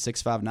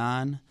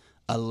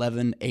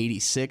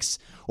 1-800-659-1186.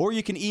 Or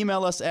you can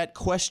email us at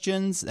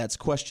questions, that's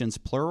questions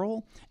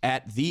plural,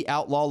 at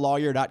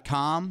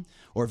theoutlawlawyer.com.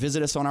 Or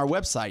visit us on our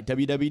website,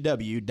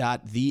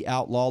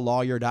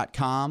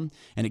 www.theoutlawlawyer.com.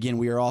 And again,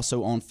 we are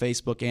also on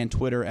Facebook and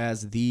Twitter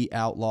as The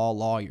Outlaw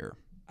Lawyer.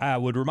 I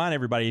would remind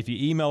everybody, if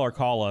you email or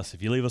call us,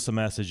 if you leave us a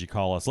message, you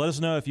call us. Let us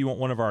know if you want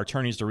one of our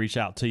attorneys to reach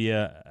out to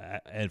you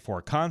for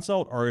a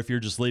consult, or if you're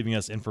just leaving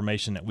us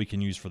information that we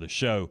can use for the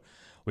show.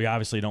 We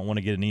obviously don't want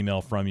to get an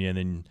email from you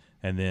and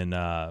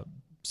then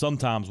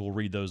sometimes we'll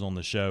read those on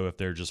the show if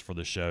they're just for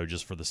the show,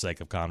 just for the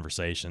sake of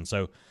conversation.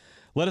 So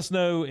let us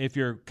know if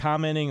you're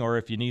commenting or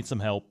if you need some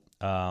help.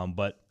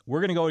 But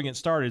we're going to go and get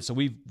started. So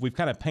we've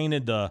kind of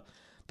painted the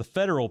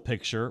federal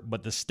picture,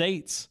 but the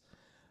states,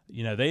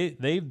 you know,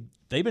 they've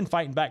been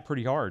fighting back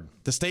pretty hard.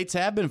 The states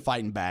have been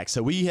fighting back.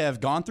 So we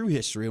have gone through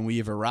history and we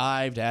have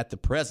arrived at the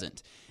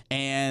present.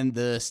 And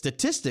the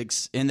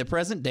statistics in the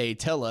present day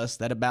tell us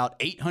that about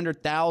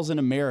 800,000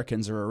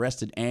 Americans are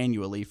arrested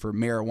annually for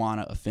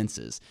marijuana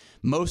offenses.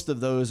 Most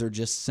of those are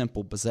just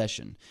simple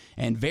possession.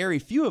 And very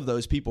few of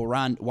those people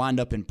wind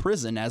up in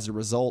prison as a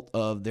result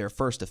of their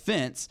first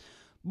offense.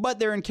 But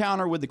their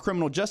encounter with the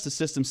criminal justice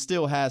system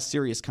still has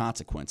serious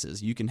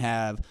consequences. You can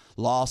have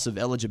loss of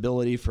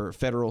eligibility for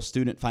federal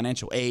student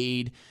financial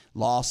aid,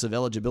 loss of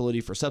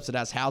eligibility for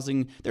subsidized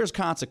housing. There's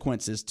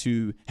consequences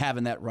to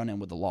having that run-in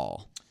with the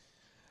law.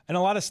 And a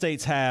lot of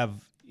states have,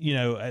 you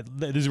know,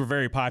 these were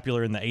very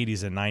popular in the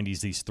 80s and 90s,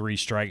 these 3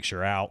 strikes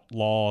you're out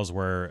laws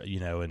where, you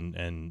know,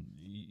 and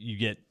you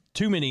get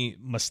too many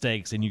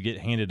mistakes and you get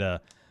handed a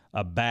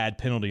bad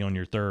penalty on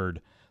your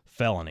 3rd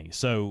felony.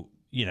 So,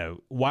 you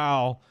know,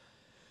 while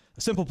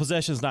simple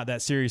possession is not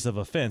that serious of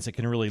offense, it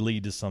can really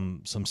lead to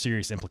some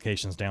serious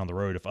implications down the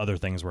road if other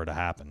things were to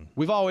happen.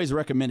 We've always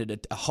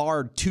recommended a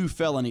hard 2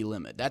 felony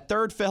limit. That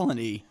 3rd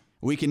felony,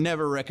 we can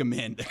never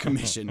recommend the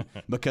commission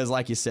because,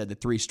 like you said, the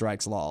 3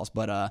 strikes laws.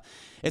 But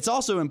it's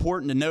also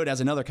important to note,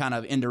 as another kind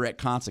of indirect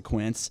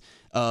consequence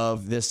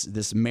of this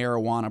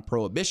marijuana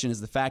prohibition, is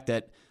the fact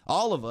that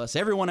all of us,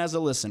 everyone as a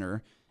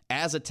listener,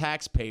 as a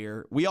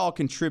taxpayer, we all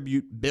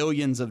contribute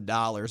billions of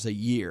dollars a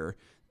year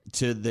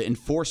to the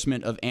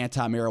enforcement of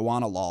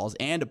anti-marijuana laws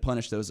and to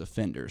punish those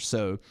offenders.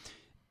 So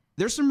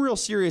there's some real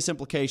serious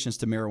implications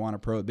to marijuana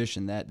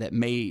prohibition that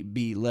may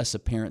be less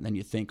apparent than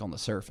you think on the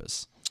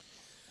surface.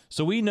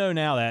 So we know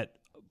now that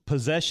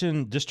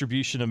possession,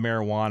 distribution of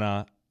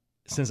marijuana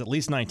since at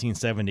least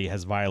 1970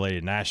 has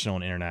violated national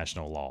and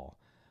international law.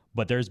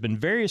 But there's been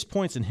various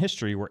points in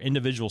history where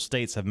individual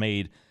states have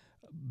made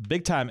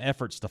big-time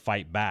efforts to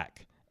fight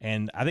back.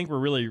 And I think we're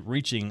really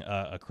reaching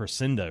a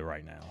crescendo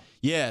right now.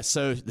 Yeah,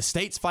 so the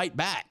states fight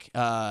back.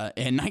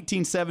 In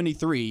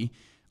 1973,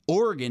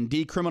 Oregon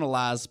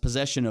decriminalized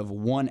possession of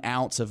 1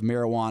 ounce of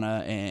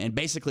marijuana and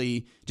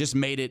basically just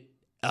made it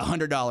a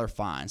 $100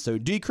 fine. So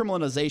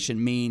decriminalization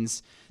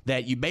means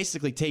that you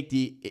basically take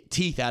the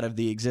teeth out of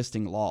the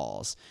existing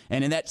laws.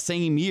 And in that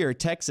same year,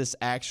 Texas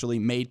actually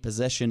made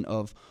possession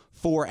of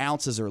 4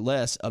 ounces or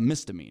less a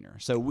misdemeanor.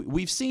 So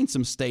we've seen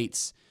some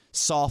states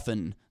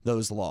soften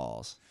those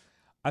laws.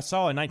 I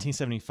saw in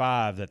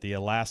 1975 that the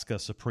Alaska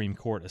Supreme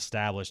Court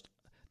established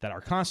that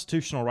our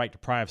constitutional right to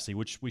privacy,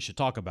 which we should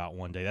talk about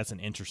one day, that's an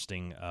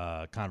interesting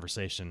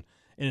conversation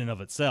in and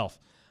of itself.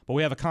 But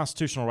we have a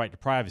constitutional right to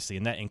privacy,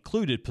 and that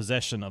included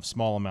possession of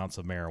small amounts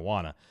of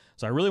marijuana.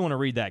 So I really want to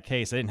read that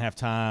case. I didn't have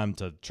time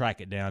to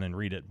track it down and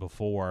read it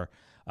before,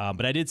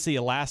 but I did see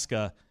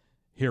Alaska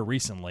here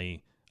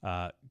recently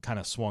kind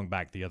of swung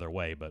back the other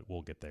way, but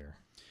we'll get there.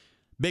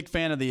 Big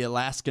fan of the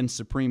Alaskan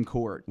Supreme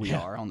Court. We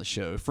are on the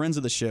show. Friends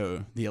of the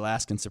show, the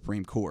Alaskan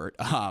Supreme Court.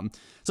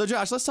 So,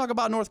 Josh, let's talk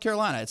about North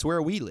Carolina. It's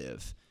where we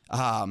live.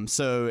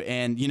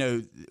 And, you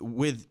know,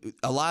 with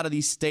a lot of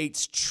these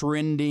states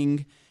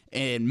trending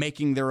and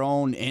making their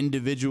own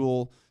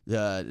individual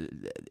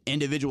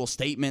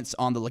statements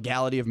on the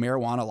legality of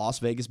marijuana, Las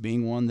Vegas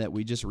being one that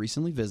we just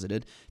recently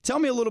visited. Tell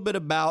me a little bit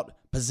about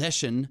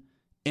possession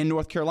in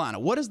North Carolina.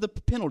 What is the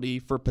penalty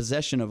for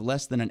possession of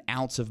less than an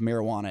ounce of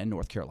marijuana in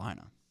North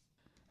Carolina?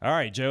 All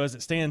right, Joe, as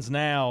it stands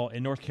now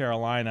in North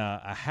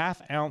Carolina, a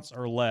half ounce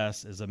or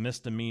less is a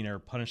misdemeanor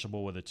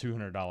punishable with a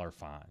 $200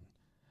 fine.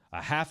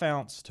 A half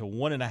ounce to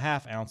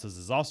 1.5 ounces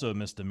is also a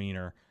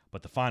misdemeanor,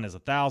 but the fine is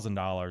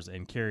 $1,000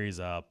 and carries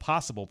a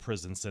possible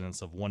prison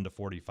sentence of 1 to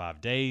 45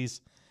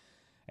 days.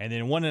 And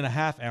then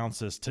 1.5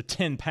 ounces to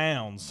 10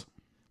 pounds,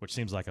 which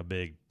seems like a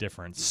big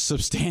difference.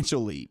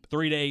 Substantial leap.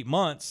 3 to 8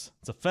 months,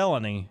 it's a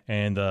felony,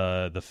 and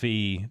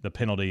the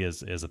penalty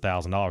is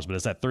 $1,000. But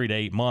it's at 3 to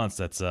 8 months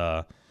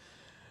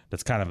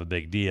that's kind of a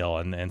big deal.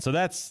 And so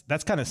that's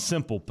kind of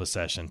simple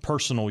possession,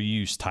 personal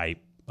use type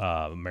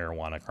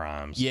marijuana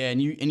crimes. Yeah,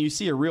 and you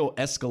see a real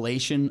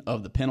escalation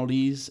of the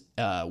penalties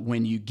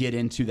when you get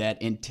into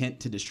that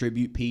intent to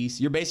distribute piece.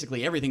 You're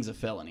basically, everything's a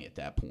felony at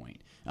that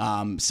point.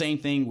 Same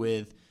thing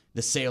with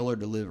the sale or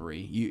delivery.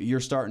 You're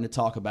starting to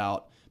talk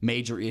about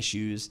major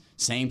issues.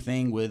 Same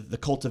thing with the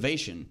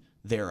cultivation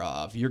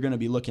thereof. You're going to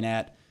be looking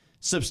at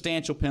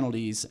substantial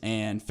penalties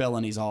and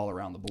felonies all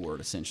around the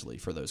board, essentially,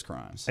 for those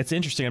crimes. It's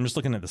interesting. I'm just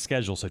looking at the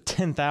schedule. So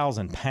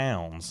 10,000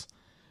 pounds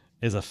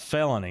is a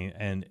felony,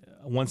 and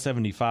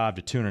 175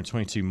 to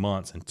 222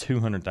 months and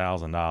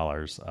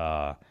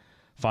 $200,000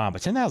 fine.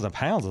 But 10,000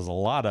 pounds is a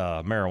lot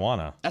of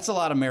marijuana. That's a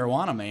lot of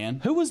marijuana, man.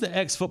 Who was the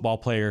ex-football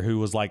player who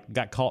was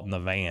got caught in the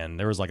van?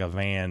 There was a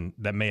van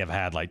that may have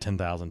had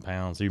 10,000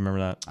 pounds. Do you remember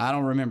that? I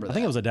don't remember that. I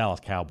think it was a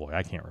Dallas Cowboy.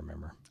 I can't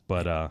remember.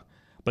 But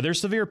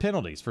there's severe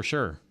penalties for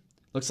sure.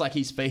 Looks like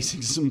he's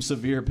facing some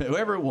severe,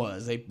 whoever it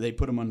was, they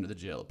put him under the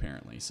jail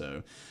apparently.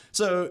 So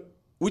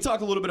we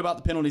talked a little bit about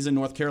the penalties in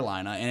North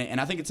Carolina, and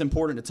I think it's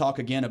important to talk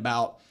again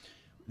about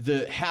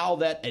how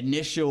that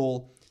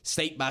initial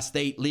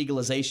state-by-state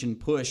legalization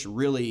push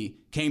really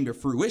came to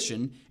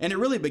fruition. And it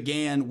really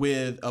began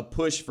with a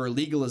push for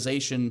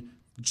legalization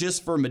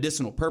just for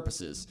medicinal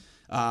purposes,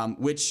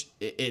 which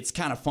it's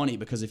kind of funny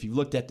because if you've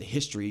looked at the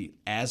history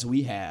as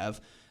we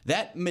have,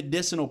 that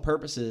medicinal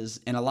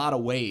purposes in a lot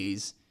of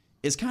ways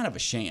is kind of a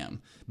sham.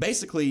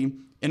 Basically,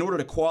 in order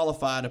to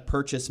qualify to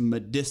purchase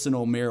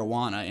medicinal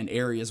marijuana in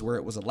areas where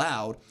it was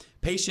allowed,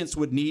 patients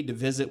would need to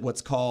visit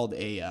what's called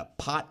a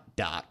pot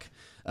doc,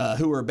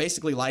 who are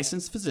basically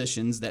licensed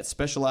physicians that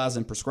specialize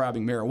in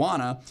prescribing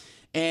marijuana,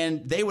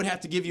 and they would have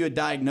to give you a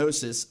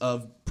diagnosis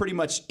of pretty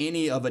much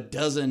any of a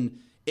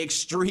dozen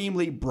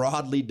extremely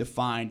broadly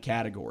defined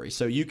categories.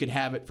 So you could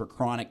have it for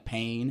chronic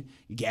pain,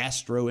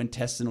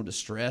 gastrointestinal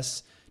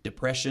distress,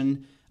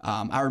 depression.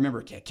 I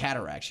remember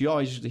cataracts. You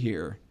always used to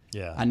hear,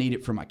 I need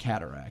it for my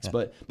cataracts.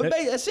 Yeah. But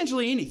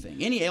essentially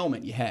anything, any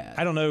ailment you have.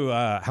 I don't know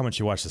how much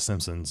you watch The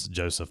Simpsons,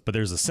 Joseph, but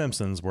there's The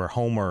Simpsons where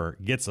Homer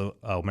gets a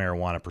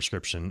marijuana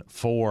prescription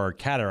for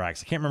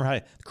cataracts. I can't remember how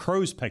the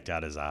crows pecked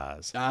out his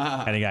eyes,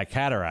 and he got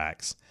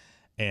cataracts.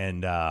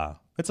 And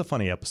it's a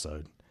funny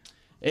episode.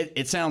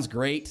 It sounds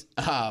great.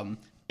 But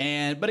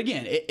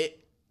again,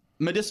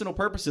 medicinal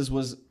purposes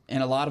was,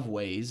 in a lot of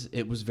ways,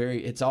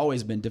 it's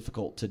always been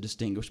difficult to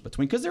distinguish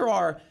between, because there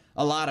are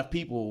a lot of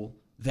people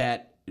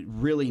that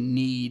really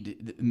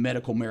need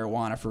medical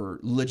marijuana for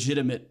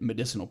legitimate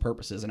medicinal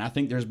purposes. And I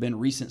think there's been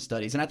recent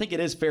studies, and I think it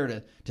is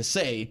fair to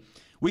say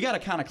we got to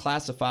kind of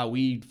classify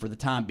weed for the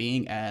time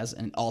being as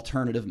an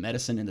alternative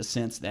medicine, in the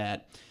sense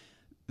that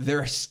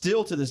there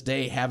still to this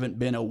day haven't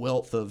been a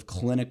wealth of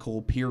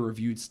clinical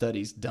peer-reviewed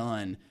studies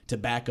done to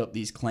back up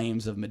these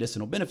claims of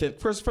medicinal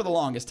benefit. For the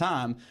longest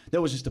time,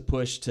 there was just a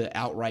push to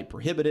outright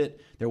prohibit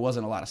it. There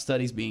wasn't a lot of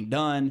studies being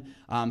done.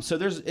 So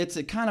it's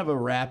a kind of a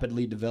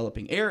rapidly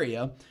developing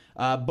area.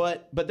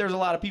 But there's a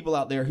lot of people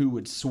out there who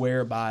would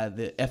swear by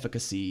the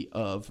efficacy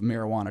of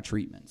marijuana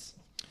treatments.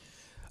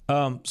 So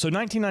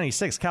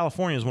 1996,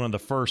 California is one of the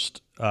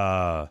first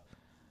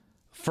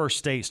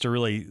states to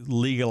really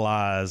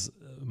legalize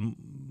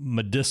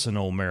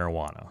medicinal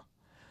marijuana.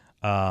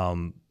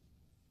 And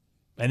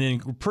then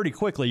pretty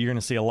quickly, you're going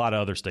to see a lot of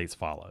other states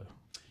follow.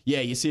 Yeah,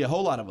 you see a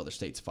whole lot of other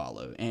states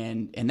follow.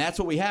 And that's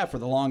what we have for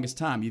the longest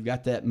time. You've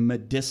got that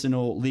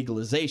medicinal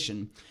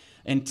legalization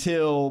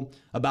until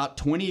about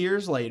 20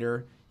 years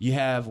later, you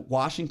have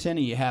Washington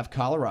and you have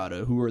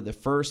Colorado, who are the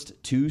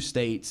first two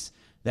states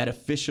that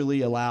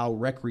officially allow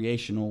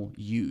recreational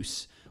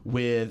use.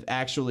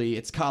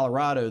 It's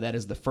Colorado that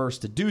is the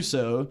first to do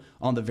so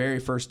on the very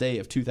first day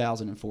of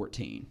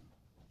 2014.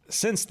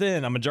 Since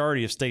then, a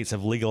majority of states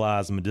have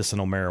legalized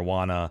medicinal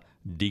marijuana,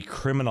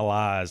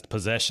 decriminalized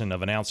possession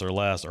of an ounce or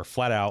less, or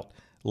flat out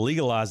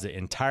legalized the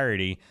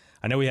entirety.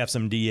 I know we have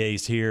some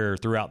DAs here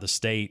throughout the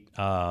state,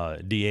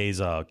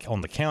 DAs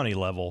on the county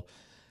level.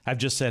 I've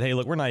just said, hey,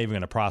 look, we're not even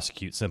going to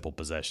prosecute simple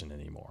possession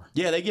anymore.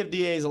 Yeah, they give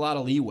DAs a lot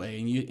of leeway,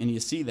 and you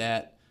see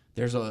that.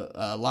 There's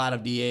a lot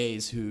of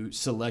DAs who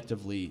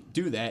selectively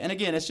do that. And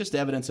again, it's just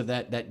evidence of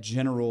that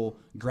general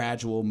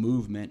gradual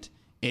movement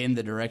in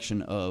the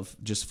direction of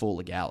just full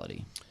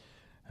legality.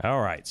 All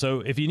right.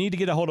 So if you need to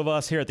get a hold of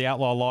us here at the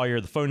Outlaw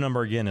Lawyer, the phone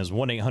number again is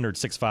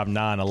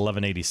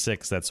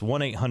 1-800-659-1186. That's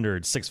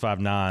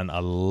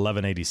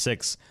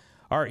 1-800-659-1186.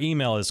 Our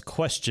email is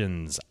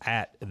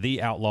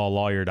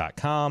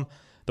questions@theoutlawlawyer.com.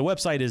 The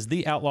website is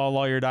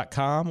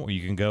theoutlawlawyer.com, where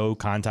you can go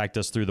contact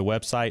us through the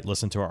website,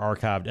 listen to our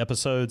archived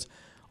episodes.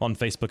 On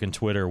Facebook and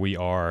Twitter, we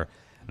are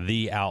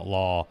the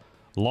Outlaw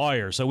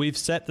Lawyer. So we've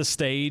set the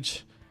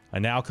stage,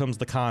 and now comes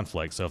the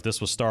conflict. So if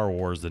this was Star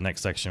Wars, the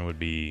next section would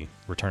be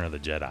Return of the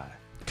Jedi.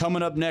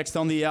 Coming up next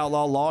on the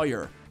Outlaw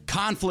Lawyer,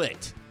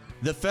 conflict.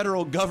 The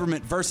federal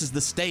government versus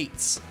the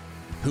states.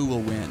 Who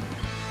will win?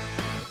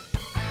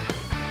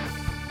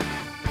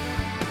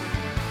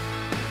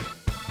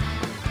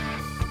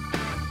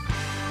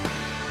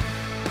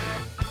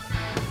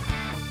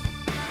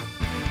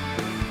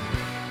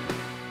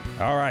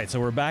 All right, so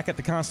we're back at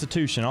the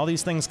Constitution. All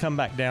these things come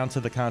back down to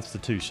the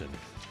Constitution.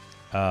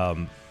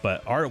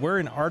 But we're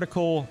in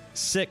Article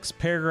 6,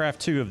 Paragraph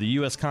 2 of the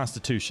U.S.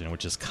 Constitution,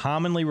 which is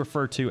commonly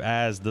referred to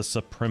as the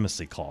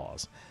Supremacy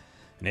Clause.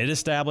 And it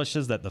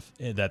establishes that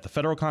the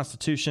federal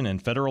Constitution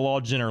and federal law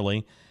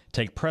generally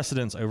take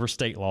precedence over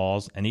state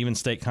laws and even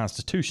state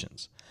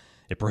constitutions.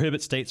 It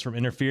prohibits states from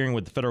interfering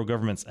with the federal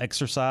government's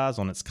exercise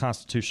on its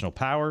constitutional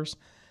powers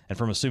and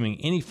from assuming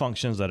any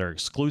functions that are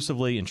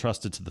exclusively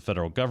entrusted to the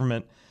federal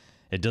government.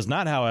 It does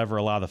not, however,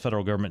 allow the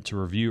federal government to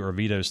review or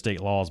veto state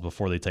laws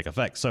before they take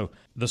effect. So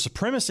the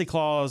Supremacy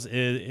Clause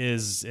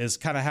is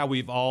kind of how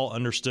we've all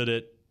understood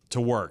it to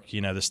work.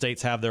 You know, the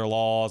states have their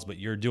laws, but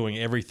you're doing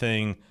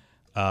everything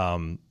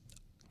kind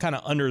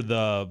of under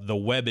the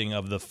webbing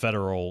of the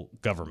federal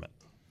government.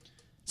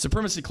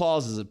 Supremacy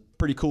Clause is a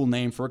pretty cool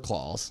name for a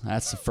clause.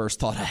 That's the first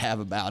thought I have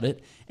about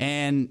it.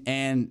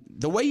 And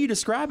the way you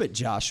describe it,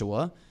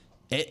 Joshua,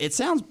 it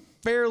sounds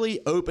fairly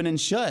open and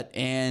shut,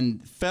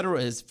 and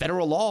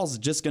federal laws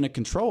just going to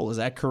control. Is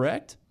that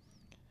correct?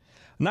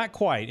 Not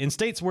quite. In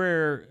states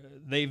where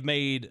they've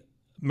made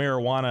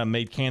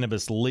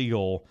cannabis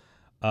legal,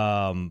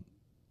 the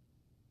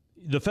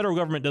federal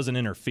government doesn't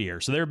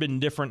interfere. So there have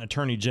been different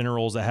attorney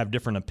generals that have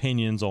different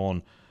opinions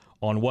on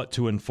what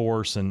to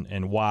enforce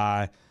and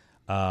why.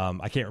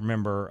 I can't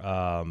remember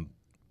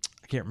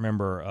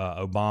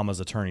Obama's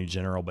attorney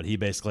general, but he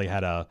basically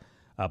had a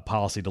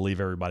policy to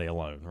leave everybody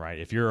alone, right?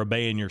 If you're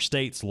obeying your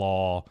state's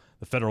law,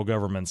 the federal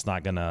government's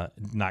not gonna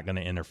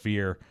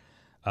interfere.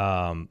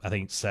 I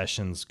think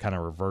Sessions kind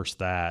of reversed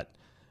that,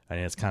 and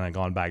it's kind of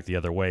gone back the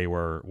other way,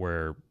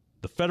 where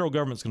the federal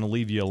government's going to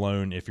leave you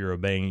alone if you're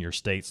obeying your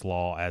state's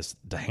law as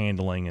to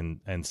handling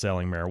and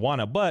selling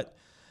marijuana. But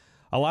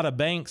a lot of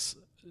banks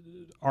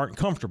aren't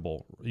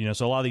comfortable,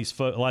 so a lot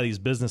of these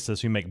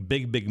businesses who make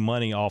big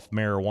money off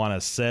marijuana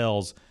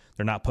sales,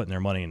 they're not putting their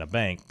money in a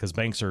bank because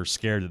banks are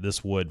scared that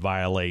this would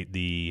violate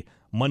the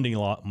money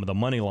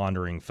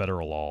laundering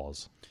federal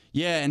laws.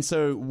 Yeah, and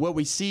so what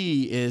we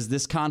see is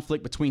this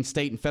conflict between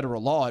state and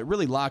federal law. It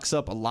really locks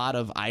up a lot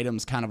of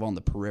items kind of on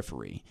the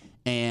periphery,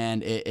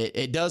 and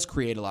it does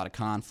create a lot of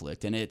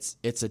conflict. And it's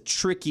a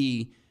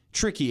tricky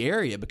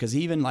area because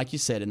even like you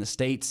said,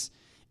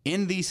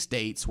 in these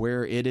states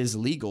where it is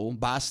legal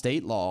by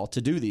state law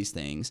to do these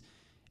things,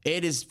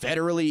 it is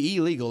federally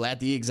illegal at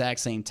the exact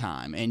same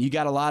time. And you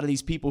got a lot of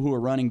these people who are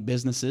running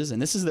businesses,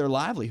 and this is their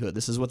livelihood.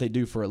 This is what they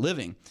do for a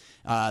living.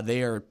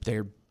 They're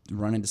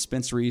running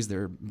dispensaries,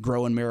 they're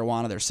growing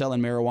marijuana, they're selling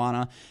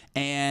marijuana,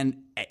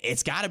 and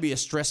it's got to be a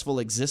stressful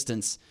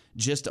existence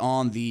just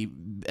on the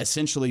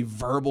essentially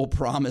verbal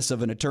promise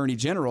of an attorney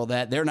general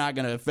that they're not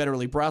going to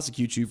federally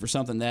prosecute you for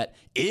something that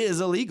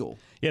is illegal.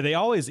 Yeah, they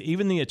always,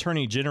 even the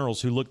attorney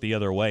generals who look the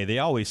other way, they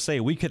always say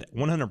we could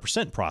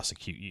 100%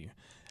 prosecute you.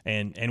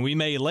 And we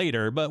may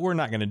later, but we're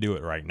not going to do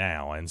it right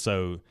now. And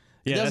so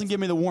it doesn't give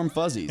me the warm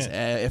fuzzies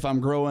if I'm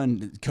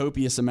growing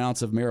copious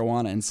amounts of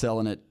marijuana and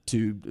selling it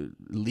to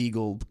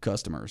legal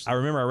customers. I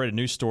remember I read a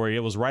news story. It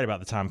was right about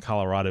the time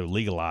Colorado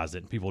legalized it,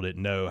 and people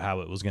didn't know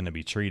how it was going to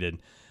be treated.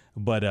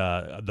 But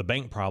the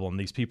bank problem,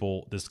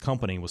 this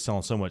company was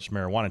selling so much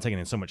marijuana, taking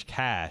in so much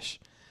cash,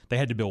 they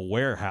had to build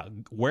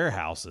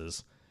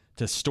warehouses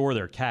to store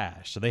their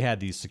cash. So they had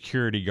these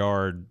security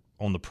guard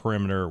on the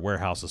perimeter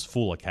warehouses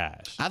full of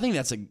cash. I think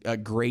that's a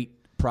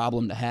great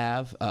problem to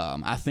have.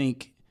 I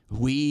think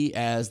we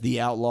as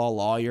the Outlaw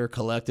Lawyer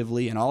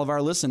collectively and all of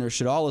our listeners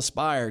should all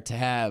aspire to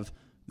have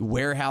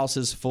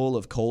warehouses full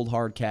of cold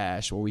hard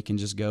cash where we can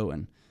just go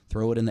and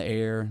throw it in the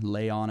air,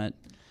 lay on it,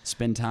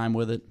 spend time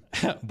with it.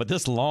 But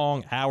this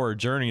long hour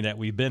journey that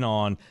we've been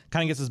on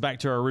kind of gets us back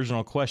to our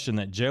original question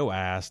that Joe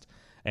asked.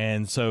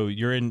 And so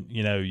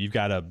you've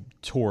got a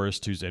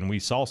tourist and we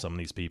saw some of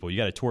these people. You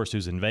got a tourist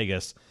who's in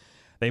Vegas.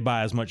 They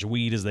buy as much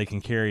weed as they can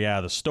carry out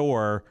of the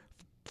store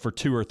for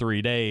 2 or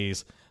 3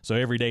 days. So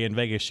every day in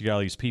Vegas, you got all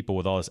these people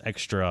with all this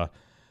extra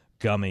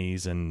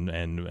gummies and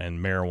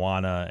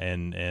marijuana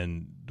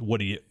and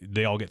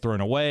they all get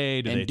thrown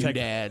away? Do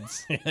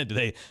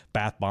they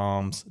bath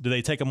bombs? Do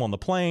they take them on the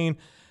plane?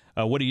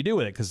 What do you do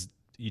with it? Because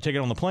you take it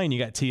on the plane, you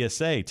got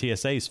TSA.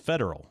 TSA is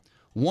federal.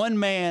 One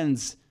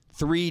man's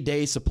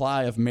 3-day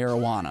supply of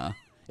marijuana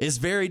is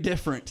very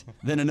different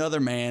than another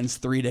man's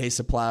 3-day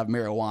supply of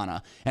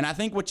marijuana. And I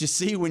think what you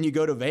see when you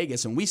go to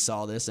Vegas, and we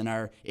saw this in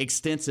our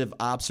extensive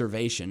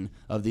observation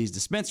of these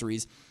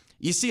dispensaries,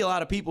 you see a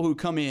lot of people who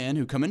come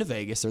into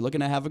Vegas, they're looking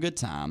to have a good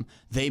time.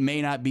 They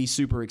may not be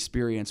super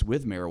experienced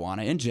with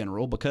marijuana in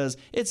general because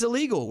it's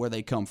illegal where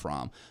they come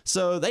from.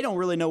 So they don't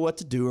really know what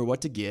to do or what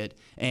to get.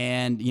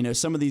 And,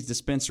 some of these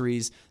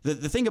dispensaries,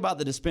 the thing about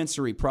the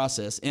dispensary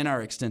process in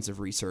our extensive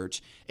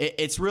research,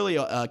 it's really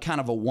a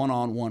kind of a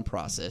one-on-one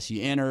process.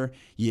 You enter,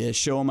 you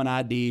show them an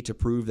ID to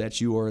prove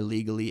that you are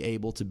legally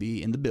able to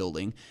be in the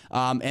building.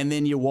 And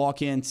then you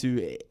walk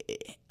into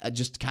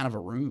just kind of a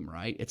room,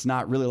 right? It's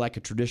not really like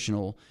it's a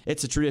traditional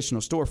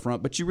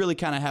storefront, but you really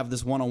kind of have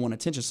this one-on-one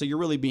attention. So you're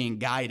really being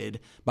guided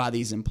by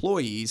these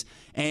employees,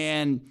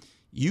 and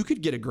you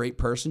could get a great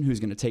person who's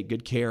going to take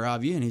good care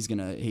of you, and he's going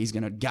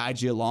to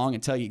guide you along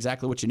and tell you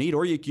exactly what you need.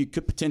 Or you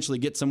could potentially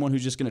get someone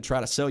who's just going to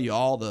try to sell you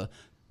all the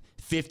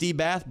 50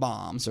 bath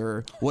bombs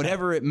or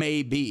whatever it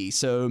may be.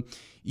 So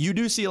you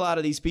do see a lot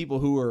of these people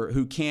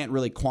who can't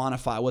really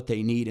quantify what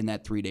they need in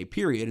that 3-day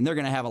period, and they're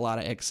going to have a lot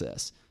of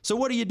excess. So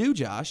what do you do,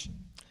 Josh?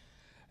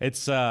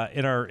 It's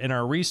in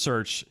our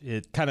research.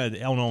 It kind of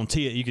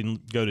you can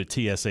go to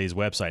TSA's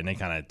website and they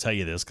kind of tell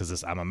you this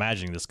because I'm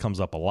imagining this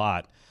comes up a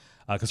lot.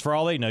 Because for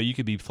all they know, you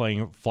could be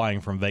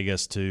flying from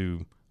Vegas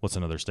to what's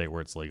another state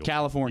where it's legal?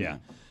 California.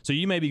 Yeah. So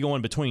you may be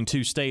going between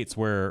two states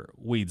where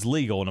weed's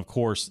legal, and of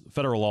course,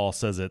 federal law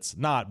says it's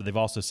not. But they've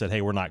also said,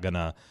 hey, we're not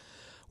gonna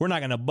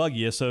bug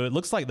you. So it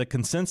looks like the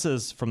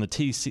consensus from the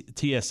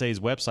TSA's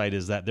website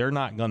is that they're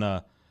not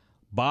gonna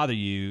bother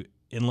you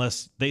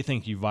unless they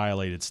think you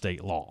violated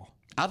state law.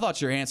 I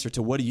thought your answer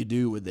to what do you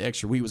do with the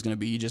extra weed was going to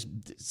be you just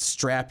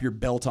strap your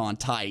belt on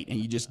tight and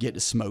you just get to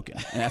smoking.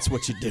 And that's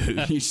what you do.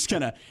 You're just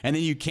and then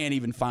you can't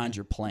even find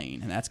your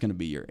plane, and that's going to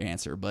be your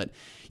answer. But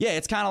yeah,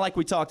 it's kind of like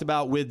we talked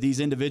about with these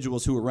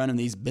individuals who are running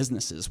these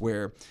businesses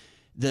where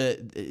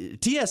the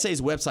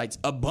TSA's website's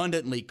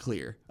abundantly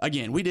clear.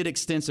 Again, we did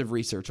extensive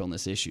research on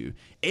this issue.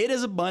 It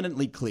is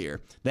abundantly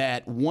clear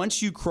that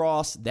once you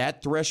cross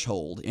that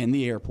threshold in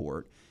the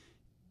airport,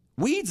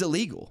 weed's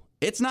illegal.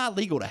 It's not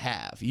legal to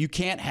have. You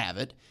can't have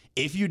it.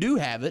 If you do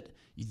have it,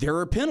 there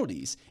are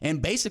penalties. And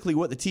basically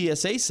what the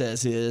TSA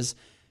says is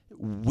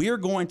we're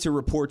going to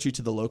report you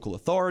to the local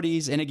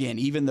authorities. And again,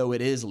 even though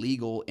it is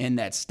legal in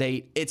that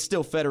state, it's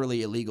still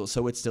federally illegal,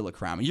 so it's still a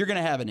crime. You're going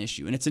to have an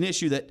issue, and it's an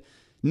issue that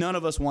none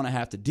of us want to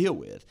have to deal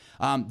with.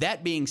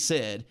 That being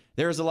said,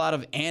 there's a lot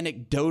of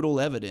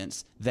anecdotal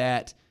evidence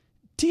that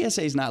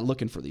TSA is not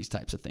looking for these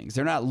types of things.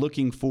 They're not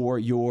looking for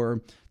your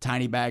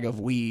tiny bag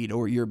of weed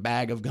or your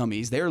bag of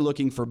gummies. They're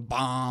looking for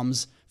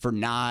bombs, for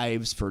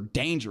knives, for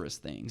dangerous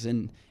things.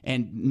 And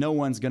no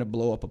one's going to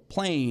blow up a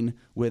plane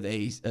with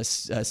a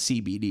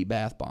CBD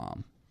bath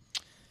bomb.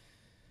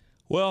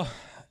 Well,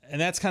 and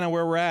that's kind of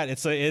where we're at.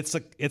 It's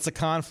a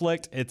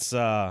conflict. It's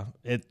going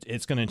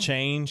to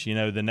change.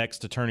 The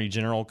next attorney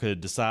general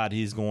could decide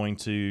he's going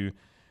to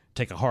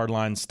take a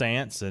hardline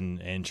stance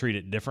and treat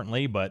it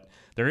differently, but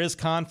there is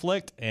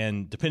conflict,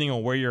 and depending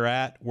on where you're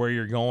at, where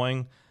you're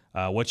going,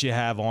 what you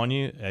have on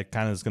you, it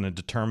kind of is going to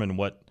determine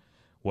what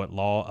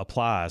law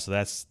applies. So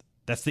that's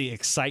the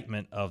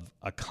excitement of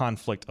a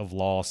conflict of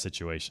law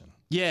situation.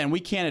 Yeah, and we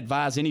can't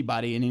advise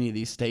anybody in any of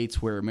these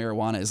states where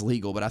marijuana is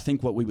legal, but I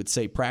think what we would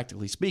say,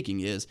 practically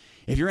speaking, is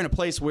if you're in a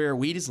place where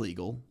weed is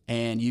legal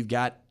and you've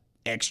got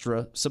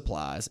extra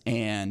supplies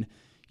and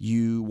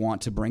you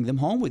want to bring them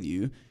home with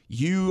you,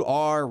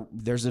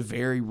 there's a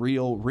very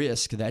real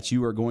risk that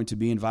you are going to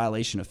be in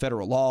violation of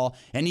federal law.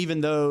 And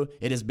even though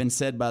it has been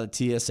said by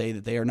the TSA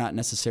that they are not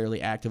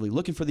necessarily actively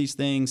looking for these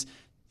things,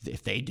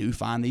 if they do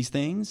find these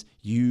things,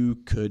 you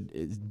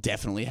could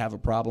definitely have a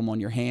problem on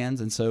your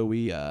hands. And so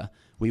we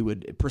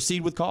would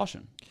proceed with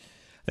caution.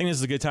 I think this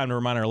is a good time to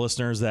remind our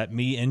listeners that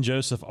me and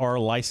Joseph are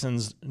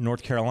licensed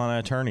North Carolina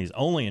attorneys,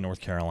 only in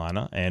North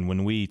Carolina. And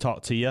when we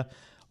talk to you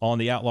on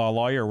The Outlaw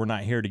Lawyer, we're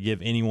not here to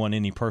give anyone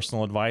any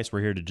personal advice.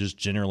 We're here to just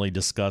generally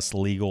discuss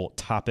legal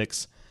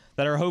topics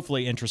that are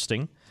hopefully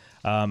interesting.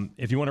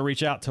 If you want to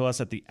reach out to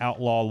us at The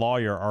Outlaw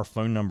Lawyer, our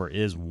phone number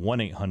is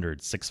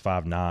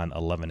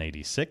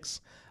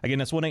 1-800-659-1186. Again,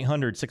 that's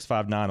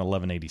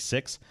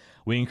 1-800-659-1186.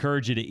 We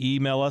encourage you to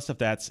email us if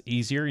that's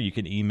easier. You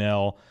can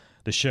email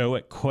the show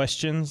at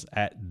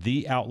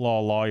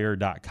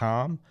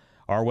questions@theoutlawlawyer.com.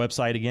 Our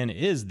website, again,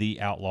 is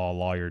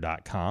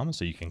theoutlawlawyer.com,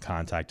 so you can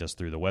contact us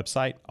through the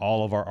website.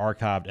 All of our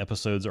archived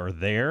episodes are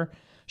there,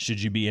 should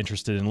you be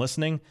interested in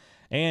listening.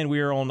 And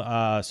we are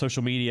on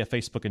social media,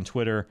 Facebook and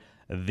Twitter,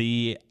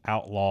 The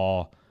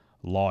Outlaw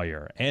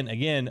Lawyer. And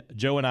again,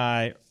 Joe and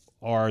I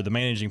are the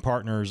managing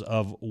partners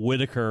of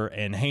Whitaker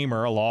and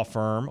Hamer, a law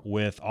firm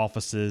with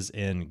offices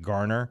in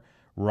Garner,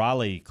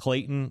 Raleigh,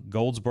 Clayton,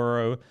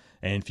 Goldsboro,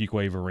 and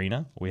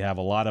Fuquay-Varina. We have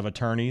a lot of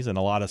attorneys and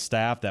a lot of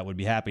staff that would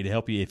be happy to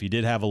help you. If you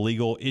did have a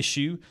legal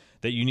issue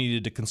that you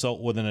needed to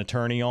consult with an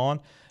attorney on,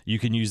 you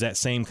can use that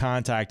same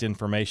contact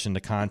information to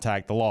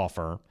contact the law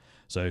firm.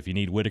 So if you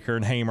need Whitaker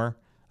and Hamer,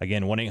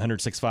 again,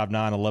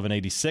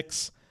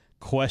 1-800-659-1186.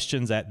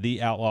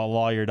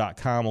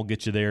 Questions@theoutlawlawyer.com will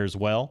get you there as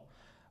well.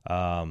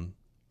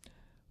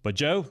 But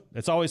Joe,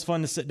 it's always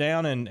fun to sit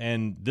down,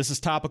 and this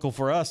is topical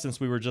for us since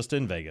we were just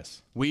in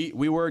Vegas. We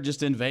were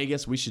just in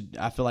Vegas.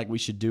 I feel like we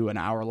should do an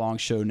hour-long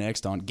show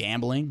next on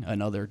gambling,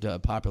 another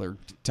popular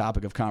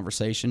topic of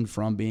conversation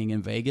from being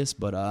in Vegas.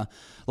 But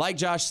like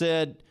Josh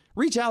said,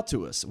 reach out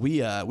to us.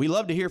 We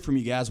love to hear from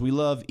you guys. We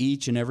love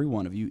each and every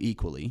one of you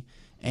equally.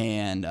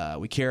 And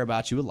we care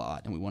about you a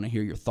lot, and we want to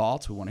hear your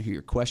thoughts. We want to hear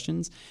your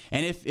questions.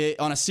 And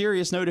on a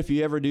serious note, if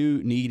you ever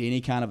do need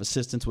any kind of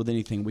assistance with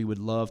anything, we would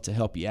love to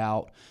help you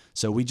out.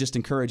 So we just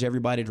encourage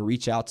everybody to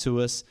reach out to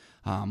us.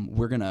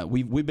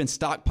 We've been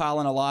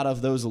stockpiling a lot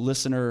of those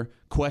listener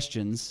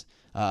questions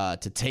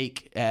to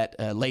take at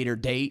a later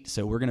date.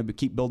 So we're going to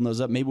keep building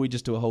those up. Maybe we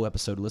just do a whole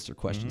episode of listener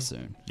questions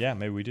soon. Yeah,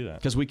 maybe we do that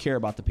because we care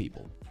about the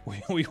people.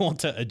 We want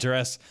to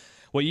address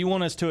what you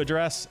want us to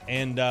address,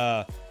 and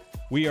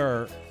we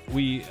are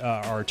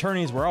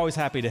attorneys. We're always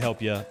happy to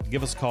help you.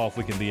 Give us a call if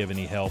we can be of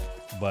any help.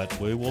 But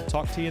we will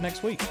talk to you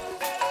next week.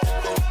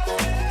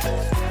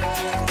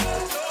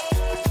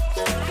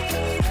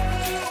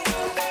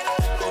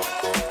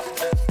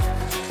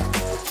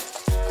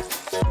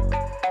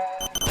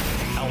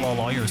 Outlaw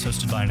Lawyer is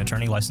hosted by an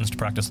attorney licensed to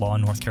practice law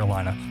in North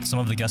Carolina. Some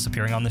of the guests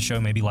appearing on the show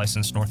may be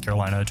licensed North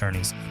Carolina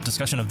attorneys.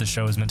 Discussion of this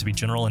show is meant to be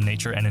general in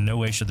nature, and in no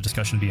way should the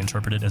discussion be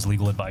interpreted as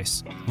legal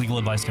advice. Legal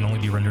advice can only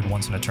be rendered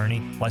once an attorney,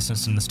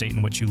 licensed in the state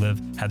in which you live,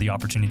 had the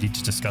opportunity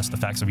to discuss the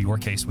facts of your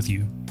case with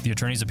you. The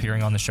attorneys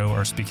appearing on the show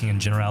are speaking in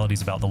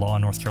generalities about the law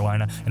in North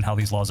Carolina and how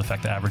these laws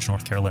affect the average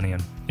North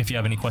Carolinian. If you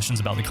have any questions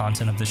about the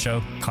content of the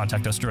show,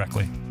 contact us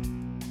directly.